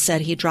and then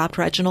said he dropped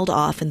Reginald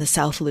off in the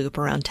South Loop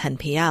around 10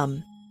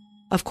 p.m.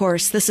 Of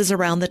course, this is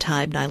around the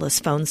time Nyla's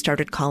phone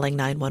started calling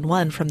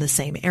 911 from the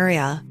same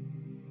area.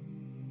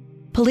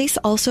 Police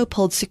also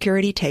pulled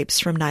security tapes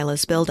from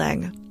Nyla's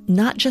building,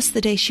 not just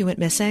the day she went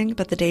missing,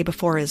 but the day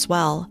before as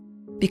well,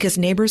 because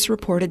neighbors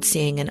reported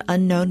seeing an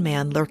unknown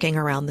man lurking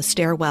around the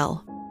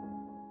stairwell.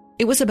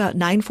 It was about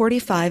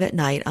 9:45 at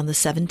night on the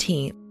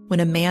 17th when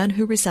a man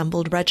who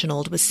resembled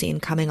Reginald was seen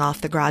coming off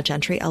the garage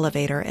entry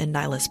elevator in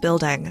Nyla's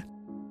building.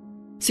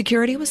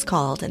 Security was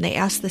called and they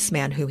asked this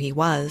man who he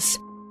was.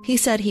 He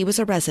said he was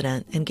a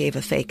resident and gave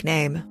a fake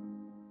name.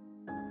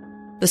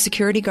 The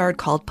security guard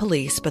called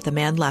police, but the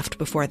man left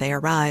before they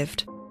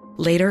arrived.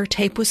 Later,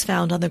 tape was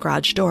found on the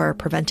garage door,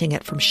 preventing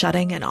it from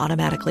shutting and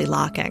automatically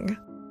locking.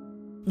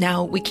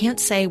 Now, we can't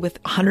say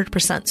with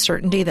 100%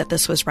 certainty that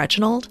this was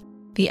Reginald.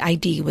 The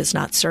ID was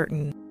not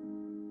certain.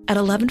 At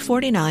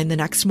 11:49 the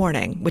next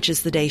morning, which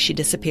is the day she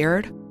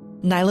disappeared,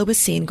 Nyla was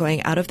seen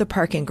going out of the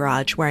parking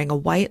garage wearing a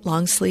white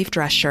long-sleeve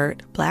dress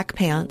shirt, black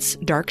pants,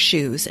 dark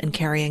shoes, and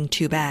carrying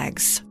 2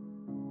 bags.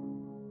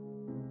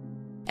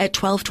 At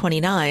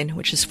 12:29,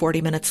 which is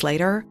 40 minutes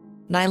later,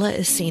 Nyla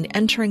is seen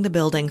entering the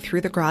building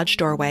through the garage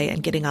doorway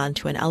and getting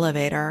onto an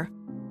elevator.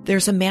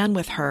 There's a man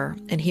with her,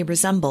 and he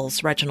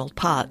resembles Reginald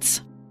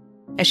Potts.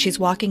 As she's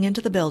walking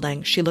into the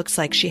building, she looks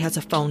like she has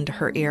a phone to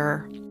her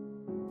ear.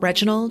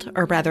 Reginald,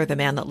 or rather the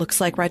man that looks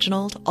like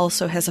Reginald,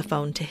 also has a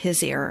phone to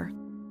his ear.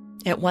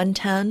 At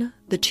 1:10,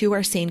 the two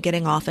are seen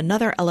getting off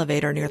another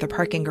elevator near the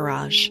parking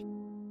garage.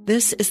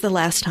 This is the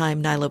last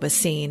time Nyla was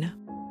seen.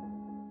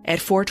 At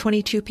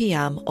 4:22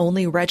 p.m.,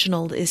 only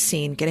Reginald is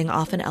seen getting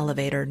off an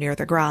elevator near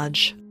the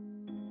garage.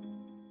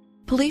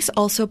 Police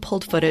also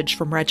pulled footage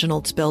from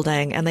Reginald's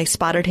building, and they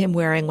spotted him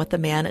wearing what the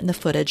man in the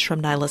footage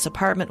from Nyla's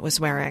apartment was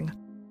wearing,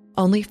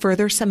 only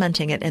further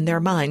cementing it in their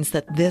minds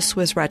that this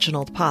was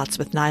Reginald Potts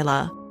with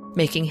Nyla,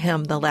 making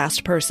him the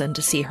last person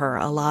to see her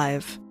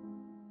alive.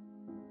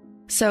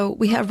 So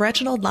we have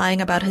Reginald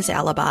lying about his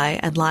alibi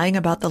and lying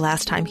about the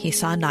last time he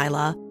saw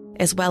Nyla,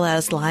 as well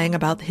as lying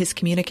about his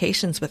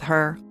communications with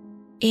her.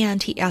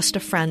 And he asked a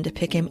friend to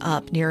pick him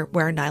up near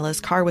where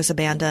Nyla's car was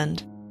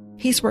abandoned.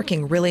 He's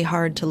working really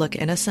hard to look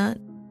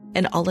innocent,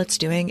 and all it's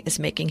doing is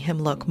making him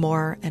look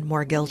more and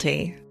more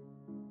guilty.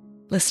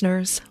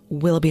 Listeners,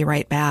 we'll be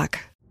right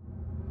back.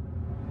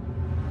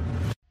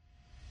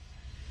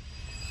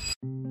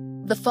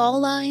 The Fall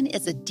Line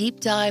is a deep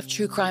dive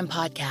true crime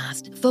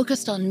podcast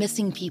focused on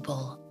missing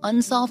people,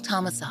 unsolved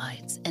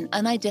homicides, and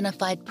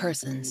unidentified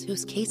persons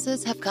whose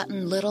cases have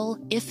gotten little,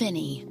 if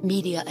any,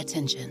 media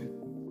attention.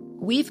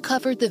 We've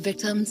covered the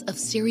victims of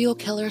serial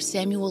killer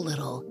Samuel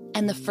Little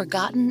and the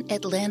forgotten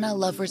Atlanta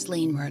Lovers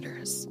Lane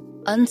murders,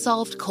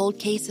 unsolved cold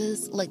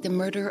cases like the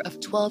murder of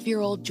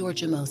 12-year-old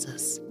Georgia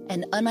Moses,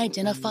 and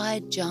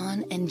unidentified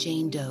John and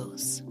Jane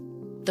Does.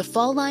 The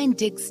Fall Line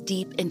digs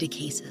deep into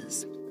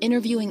cases,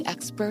 interviewing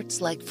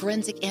experts like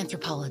forensic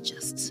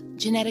anthropologists,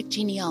 genetic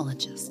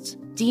genealogists,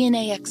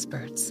 DNA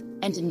experts,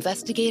 and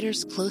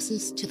investigators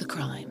closest to the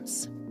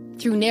crimes.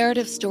 Through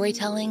narrative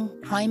storytelling,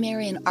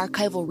 primary and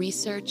archival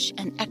research,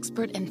 and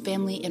expert and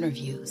family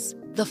interviews,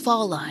 The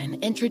Fall Line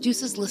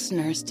introduces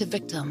listeners to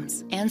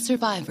victims and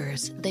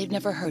survivors they've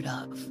never heard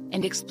of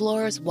and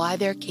explores why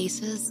their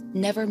cases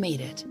never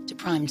made it to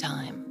prime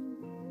time.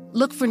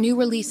 Look for new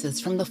releases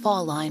from The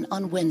Fall Line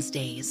on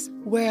Wednesdays,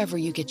 wherever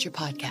you get your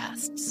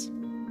podcasts.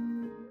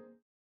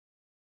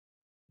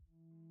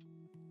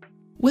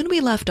 When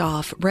we left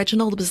off,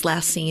 Reginald was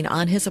last seen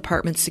on his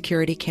apartment's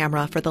security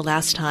camera for the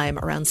last time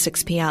around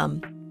 6 p.m.,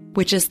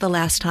 which is the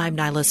last time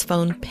Nyla's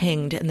phone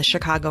pinged in the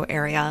Chicago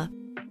area.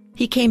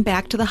 He came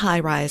back to the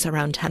high-rise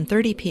around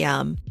 10:30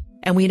 p.m.,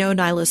 and we know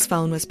Nyla's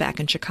phone was back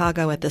in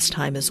Chicago at this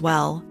time as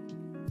well.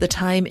 The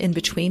time in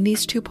between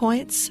these 2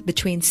 points,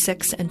 between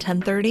 6 and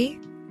 10:30,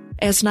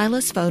 as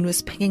Nyla's phone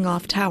was pinging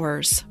off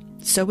towers,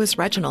 so was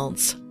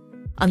Reginald's.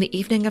 On the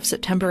evening of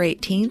September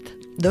 18th,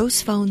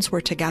 those phones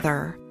were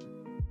together.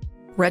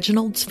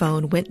 Reginald's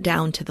phone went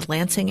down to the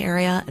Lansing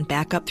area and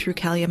back up through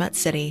Calumet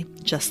City,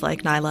 just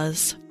like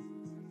Nyla's.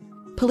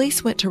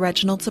 Police went to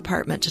Reginald's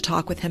apartment to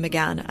talk with him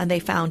again, and they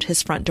found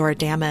his front door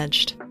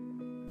damaged.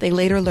 They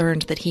later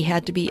learned that he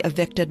had to be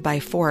evicted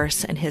by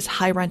force, and his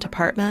high-rent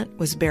apartment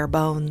was bare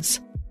bones.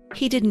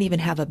 He didn't even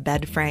have a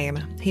bed frame.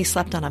 He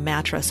slept on a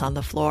mattress on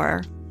the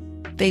floor.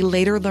 They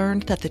later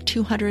learned that the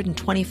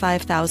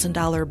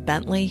 $225,000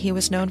 Bentley he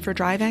was known for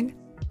driving,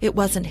 it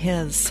wasn't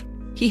his.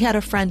 He had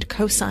a friend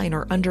co-sign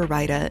or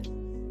underwrite it,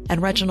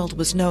 and Reginald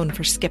was known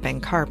for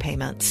skipping car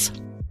payments.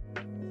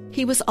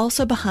 He was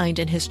also behind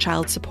in his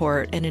child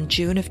support, and in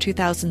June of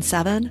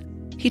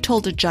 2007, he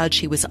told a judge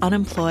he was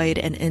unemployed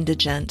and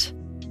indigent.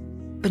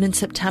 But in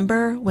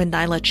September, when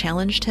Nyla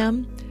challenged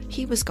him,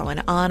 he was going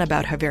on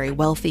about how very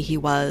wealthy he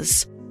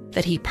was,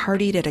 that he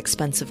partied at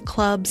expensive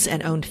clubs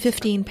and owned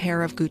 15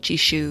 pair of Gucci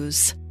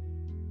shoes.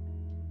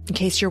 In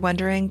case you're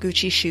wondering,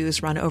 Gucci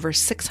shoes run over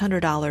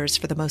 $600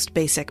 for the most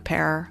basic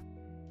pair.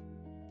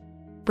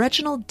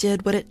 Reginald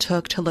did what it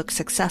took to look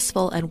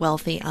successful and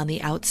wealthy on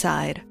the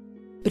outside,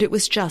 but it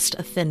was just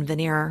a thin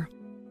veneer.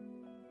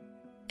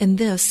 And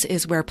this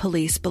is where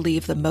police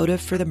believe the motive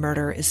for the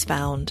murder is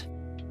found.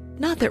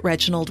 Not that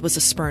Reginald was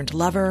a spurned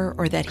lover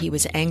or that he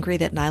was angry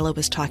that Nyla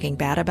was talking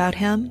bad about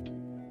him.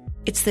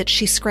 It's that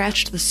she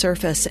scratched the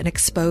surface and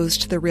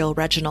exposed the real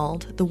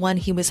Reginald, the one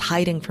he was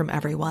hiding from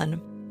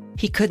everyone.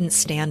 He couldn't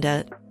stand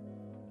it.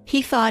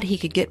 He thought he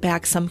could get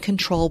back some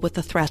control with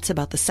the threats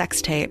about the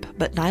sex tape,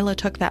 but Nyla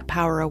took that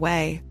power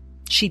away.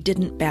 She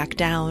didn't back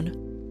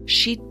down.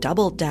 She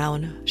doubled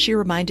down. She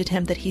reminded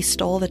him that he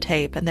stole the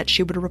tape and that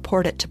she would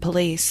report it to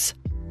police.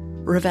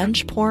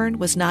 Revenge porn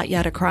was not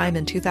yet a crime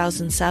in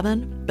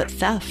 2007, but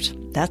theft,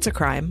 that's a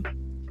crime.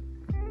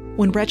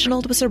 When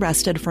Reginald was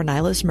arrested for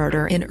Nyla's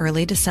murder in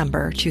early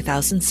December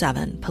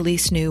 2007,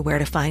 police knew where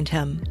to find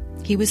him.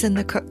 He was in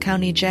the Cook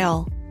County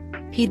Jail.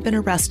 He'd been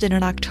arrested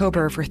in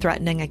October for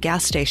threatening a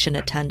gas station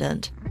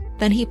attendant.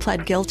 Then he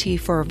pled guilty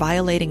for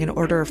violating an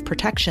order of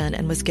protection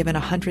and was given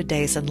 100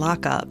 days in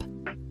lockup.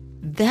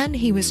 Then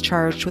he was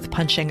charged with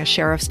punching a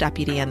sheriff's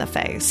deputy in the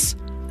face.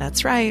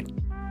 That's right.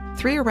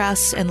 3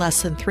 arrests in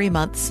less than 3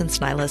 months since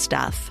Nyla's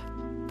death.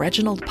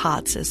 Reginald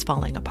Potts is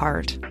falling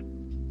apart.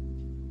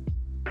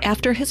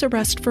 After his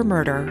arrest for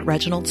murder,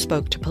 Reginald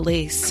spoke to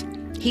police.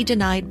 He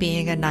denied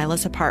being in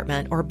Nyla's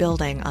apartment or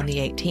building on the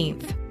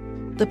 18th.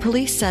 The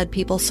police said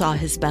people saw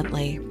his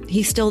Bentley.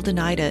 He still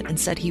denied it and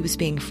said he was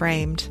being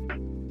framed.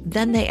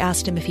 Then they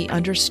asked him if he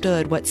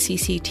understood what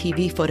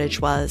CCTV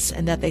footage was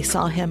and that they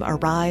saw him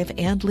arrive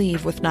and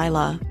leave with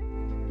Nyla.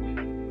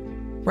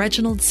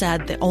 Reginald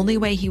said the only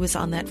way he was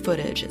on that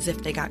footage is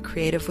if they got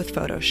creative with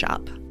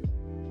Photoshop.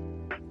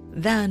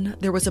 Then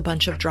there was a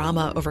bunch of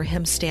drama over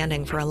him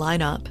standing for a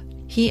lineup.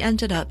 He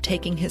ended up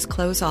taking his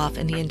clothes off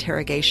in the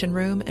interrogation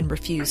room and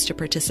refused to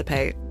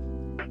participate.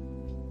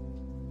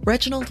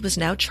 Reginald was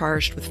now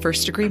charged with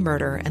first-degree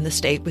murder, and the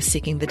state was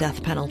seeking the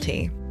death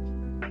penalty.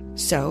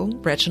 So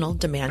Reginald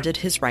demanded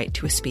his right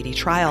to a speedy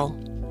trial.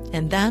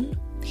 And then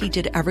he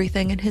did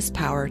everything in his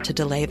power to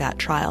delay that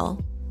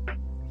trial.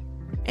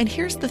 And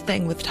here's the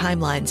thing with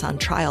timelines on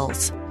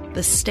trials.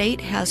 The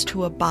state has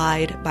to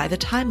abide by the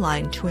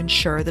timeline to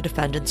ensure the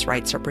defendant's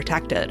rights are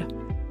protected.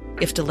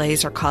 If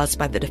delays are caused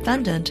by the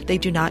defendant, they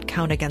do not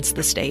count against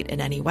the state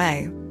in any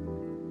way.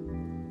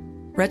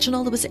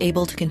 Reginald was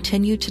able to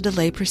continue to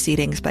delay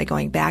proceedings by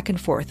going back and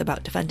forth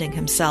about defending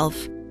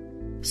himself.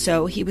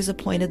 So he was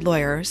appointed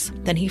lawyers,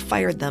 then he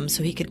fired them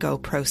so he could go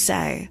pro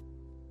se.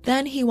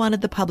 Then he wanted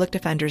the public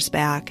defenders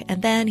back,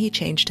 and then he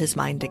changed his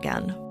mind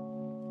again.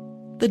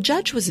 The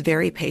judge was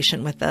very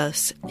patient with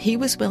this. He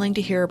was willing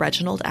to hear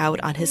Reginald out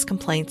on his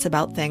complaints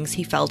about things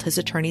he felt his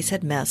attorneys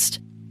had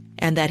missed,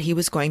 and that he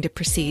was going to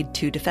proceed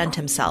to defend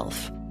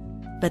himself.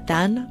 But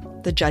then,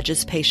 the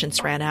judge's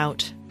patience ran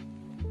out.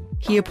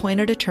 He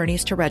appointed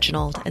attorneys to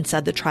Reginald and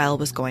said the trial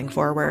was going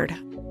forward.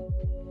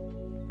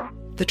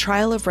 The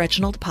trial of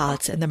Reginald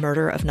Potts and the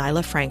murder of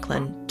Nyla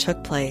Franklin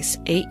took place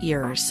 8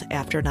 years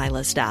after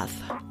Nyla's death.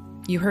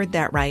 You heard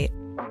that right.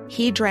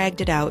 He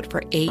dragged it out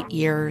for 8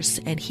 years,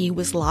 and he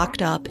was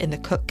locked up in the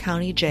Cook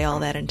County Jail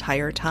that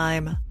entire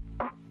time.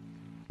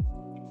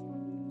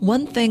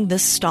 One thing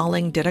this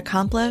stalling did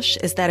accomplish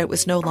is that it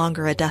was no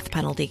longer a death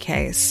penalty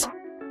case.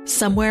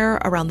 Somewhere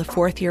around the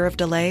 4th year of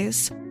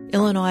delays,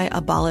 Illinois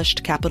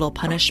abolished capital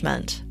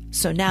punishment,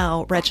 so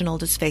now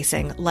Reginald is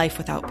facing life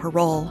without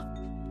parole.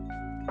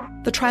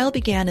 The trial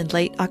began in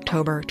late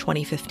October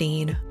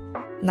 2015.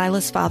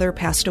 Nyla's father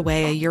passed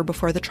away a year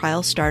before the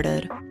trial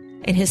started,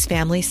 and his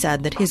family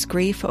said that his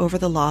grief over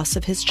the loss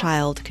of his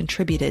child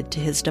contributed to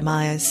his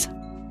demise.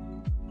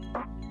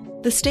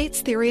 The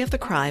state's theory of the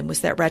crime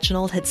was that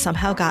Reginald had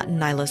somehow gotten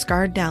Nyla's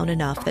guard down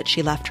enough that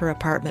she left her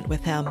apartment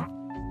with him.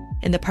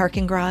 In the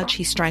parking garage,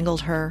 he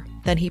strangled her,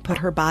 then he put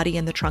her body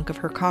in the trunk of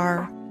her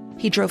car.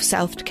 He drove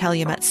south to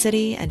Calumet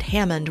City and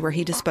Hammond, where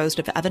he disposed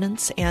of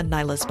evidence and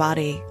Nyla's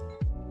body.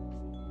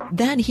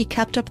 Then he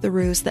kept up the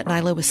ruse that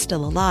Nyla was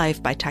still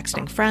alive by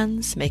texting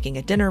friends, making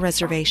a dinner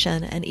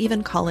reservation, and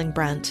even calling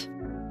Brent.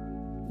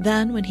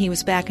 Then, when he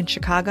was back in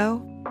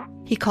Chicago,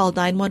 he called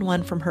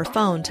 911 from her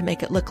phone to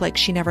make it look like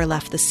she never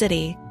left the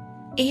city,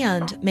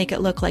 and make it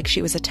look like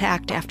she was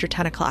attacked after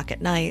 10 o'clock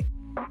at night.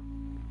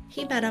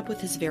 He met up with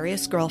his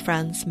various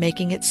girlfriends,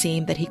 making it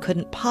seem that he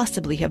couldn't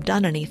possibly have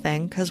done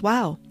anything, because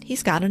wow,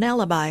 he's got an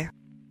alibi.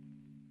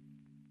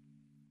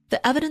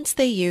 The evidence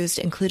they used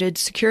included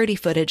security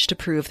footage to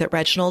prove that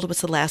Reginald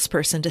was the last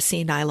person to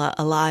see Nyla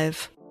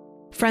alive.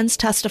 Friends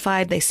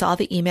testified they saw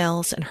the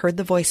emails and heard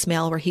the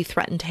voicemail where he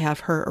threatened to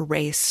have her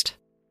erased.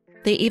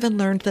 They even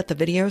learned that the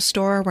video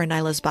store where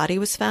Nyla's body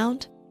was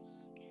found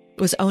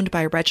was owned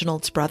by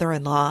Reginald's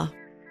brother-in-law.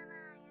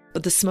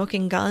 But the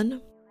smoking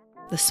gun?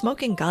 The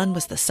smoking gun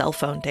was the cell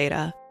phone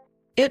data.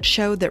 It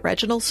showed that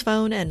Reginald's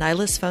phone and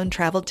Nyla's phone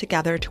traveled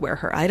together to where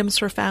her items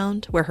were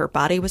found, where her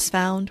body was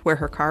found, where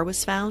her car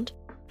was found,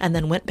 and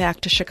then went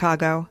back to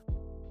Chicago.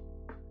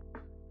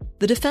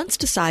 The defense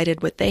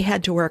decided what they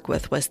had to work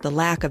with was the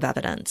lack of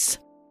evidence.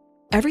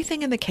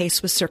 Everything in the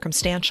case was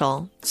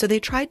circumstantial, so they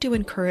tried to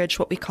encourage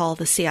what we call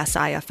the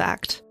CSI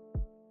effect.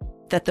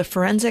 That the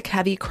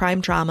forensic-heavy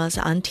crime dramas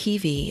on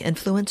TV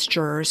influence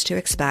jurors to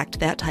expect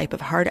that type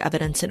of hard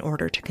evidence in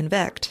order to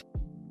convict.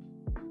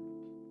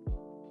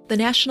 The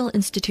National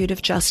Institute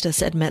of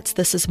Justice admits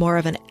this is more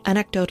of an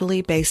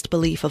anecdotally based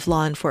belief of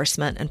law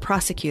enforcement and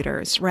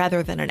prosecutors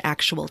rather than an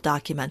actual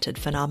documented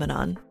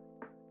phenomenon.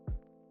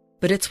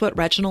 But it's what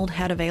Reginald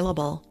had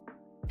available.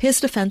 His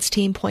defense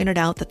team pointed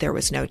out that there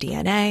was no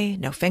DNA,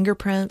 no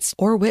fingerprints,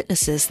 or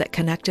witnesses that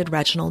connected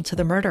Reginald to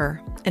the murder.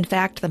 In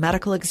fact, the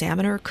medical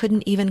examiner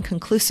couldn't even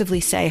conclusively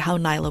say how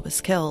Nyla was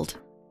killed.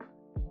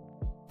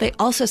 They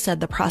also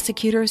said the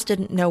prosecutors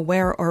didn't know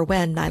where or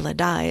when Nyla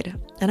died,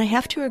 and I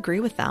have to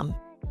agree with them.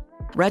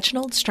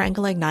 Reginald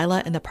strangling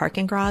Nyla in the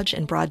parking garage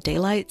in broad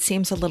daylight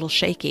seems a little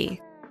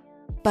shaky.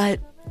 But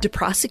do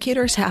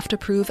prosecutors have to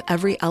prove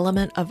every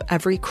element of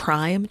every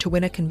crime to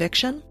win a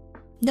conviction?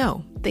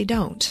 No, they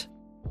don't.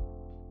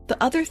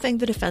 The other thing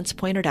the defense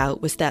pointed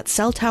out was that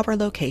cell tower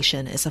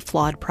location is a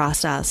flawed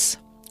process.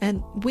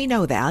 And we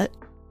know that.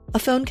 A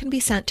phone can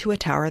be sent to a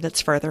tower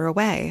that's further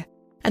away.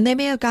 And they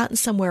may have gotten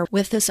somewhere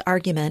with this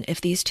argument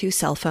if these two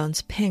cell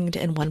phones pinged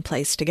in one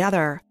place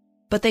together.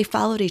 But they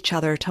followed each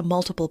other to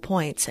multiple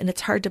points, and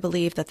it's hard to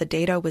believe that the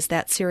data was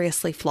that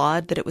seriously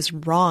flawed that it was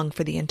wrong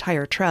for the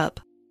entire trip.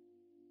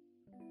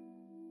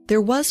 There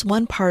was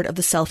one part of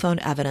the cell phone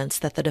evidence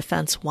that the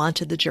defense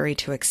wanted the jury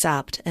to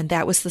accept, and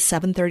that was the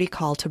 7:30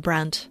 call to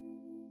Brent.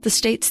 The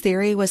state's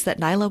theory was that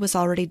Nyla was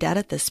already dead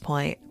at this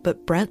point,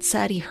 but Brent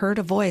said he heard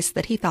a voice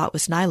that he thought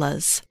was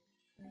Nyla's.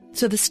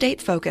 So the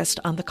state focused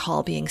on the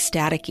call being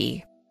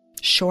staticky,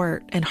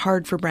 short, and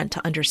hard for Brent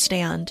to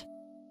understand.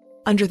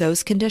 Under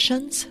those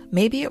conditions,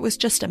 maybe it was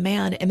just a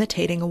man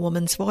imitating a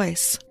woman's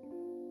voice.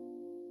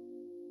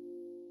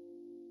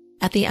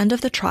 At the end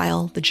of the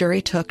trial, the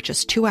jury took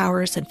just 2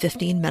 hours and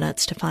 15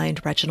 minutes to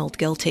find Reginald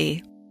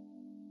guilty.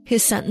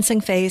 His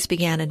sentencing phase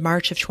began in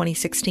March of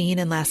 2016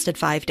 and lasted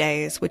 5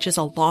 days, which is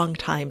a long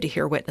time to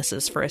hear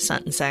witnesses for his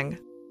sentencing.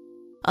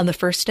 On the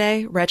first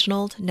day,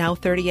 Reginald, now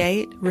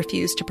 38,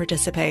 refused to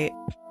participate,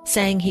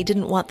 saying he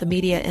didn't want the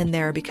media in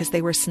there because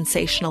they were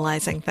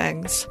sensationalizing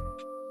things.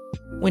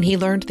 When he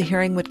learned the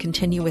hearing would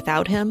continue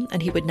without him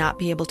and he would not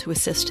be able to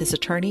assist his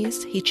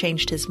attorneys, he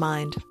changed his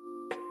mind.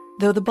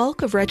 Though the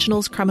bulk of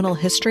Reginald's criminal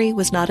history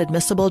was not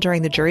admissible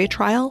during the jury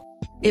trial,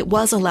 it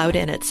was allowed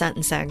in at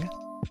sentencing.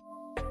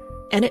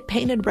 And it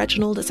painted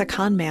Reginald as a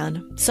con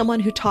man,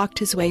 someone who talked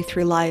his way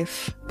through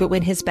life, but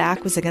when his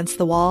back was against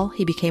the wall,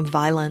 he became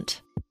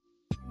violent.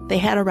 They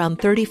had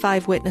around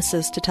 35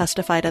 witnesses to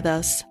testify to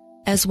this,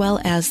 as well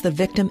as the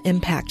victim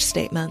impact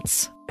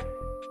statements.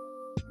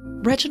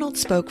 Reginald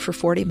spoke for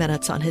 40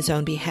 minutes on his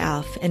own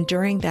behalf, and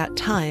during that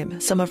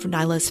time, some of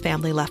Nyla's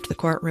family left the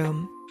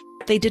courtroom.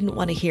 They didn't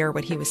want to hear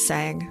what he was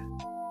saying.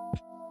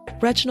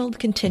 Reginald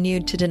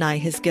continued to deny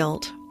his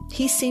guilt.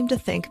 He seemed to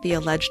think the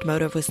alleged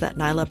motive was that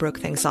Nyla broke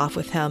things off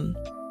with him,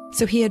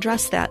 so he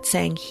addressed that,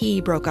 saying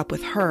he broke up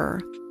with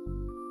her.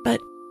 But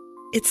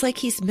it's like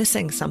he's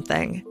missing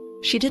something.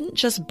 She didn't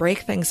just break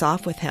things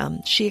off with him,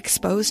 she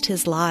exposed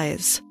his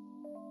lies.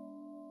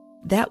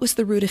 That was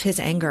the root of his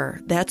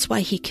anger. That's why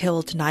he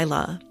killed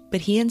Nyla.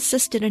 But he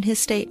insisted in his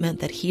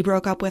statement that he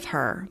broke up with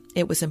her.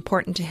 It was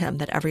important to him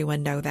that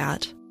everyone know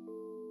that.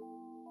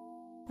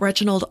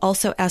 Reginald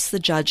also asked the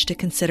judge to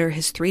consider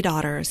his 3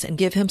 daughters and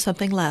give him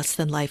something less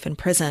than life in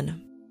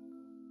prison.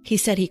 He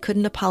said he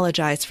couldn't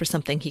apologize for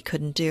something he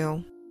couldn't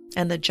do.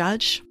 And the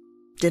judge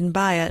didn't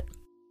buy it.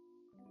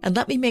 And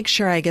let me make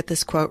sure I get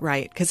this quote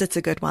right, because it's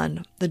a good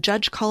one. The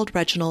judge called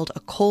Reginald a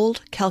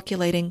cold,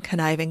 calculating,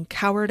 conniving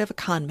coward of a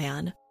con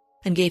man,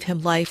 and gave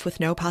him life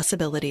with no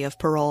possibility of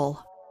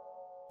parole.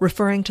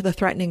 Referring to the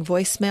threatening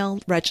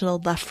voicemail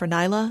Reginald left for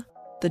Nyla,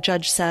 the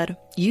judge said,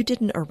 "You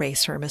didn't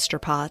erase her, Mr.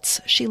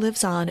 Potts. She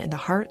lives on in the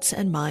hearts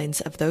and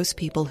minds of those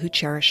people who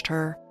cherished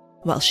her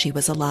while she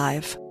was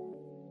alive."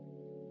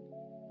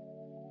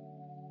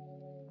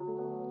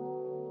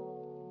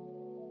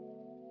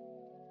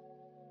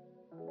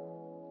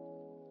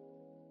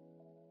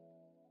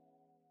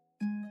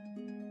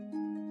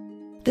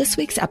 This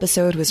week's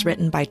episode was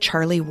written by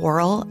Charlie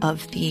Worrell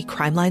of the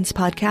Crime Lines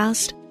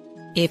podcast.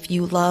 If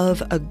you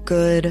love a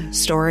good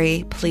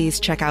story, please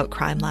check out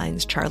Crime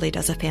Lines. Charlie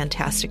does a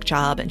fantastic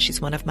job, and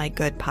she's one of my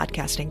good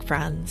podcasting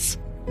friends.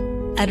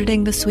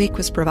 Editing this week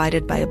was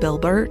provided by Bill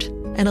Burt,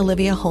 and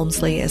Olivia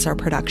Holmesley is our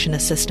production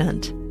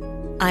assistant.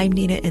 I'm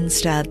Nina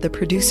Instead, the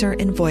producer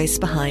and voice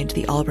behind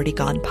the Already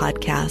Gone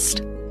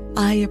podcast.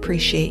 I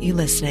appreciate you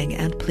listening,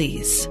 and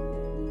please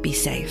be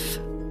safe.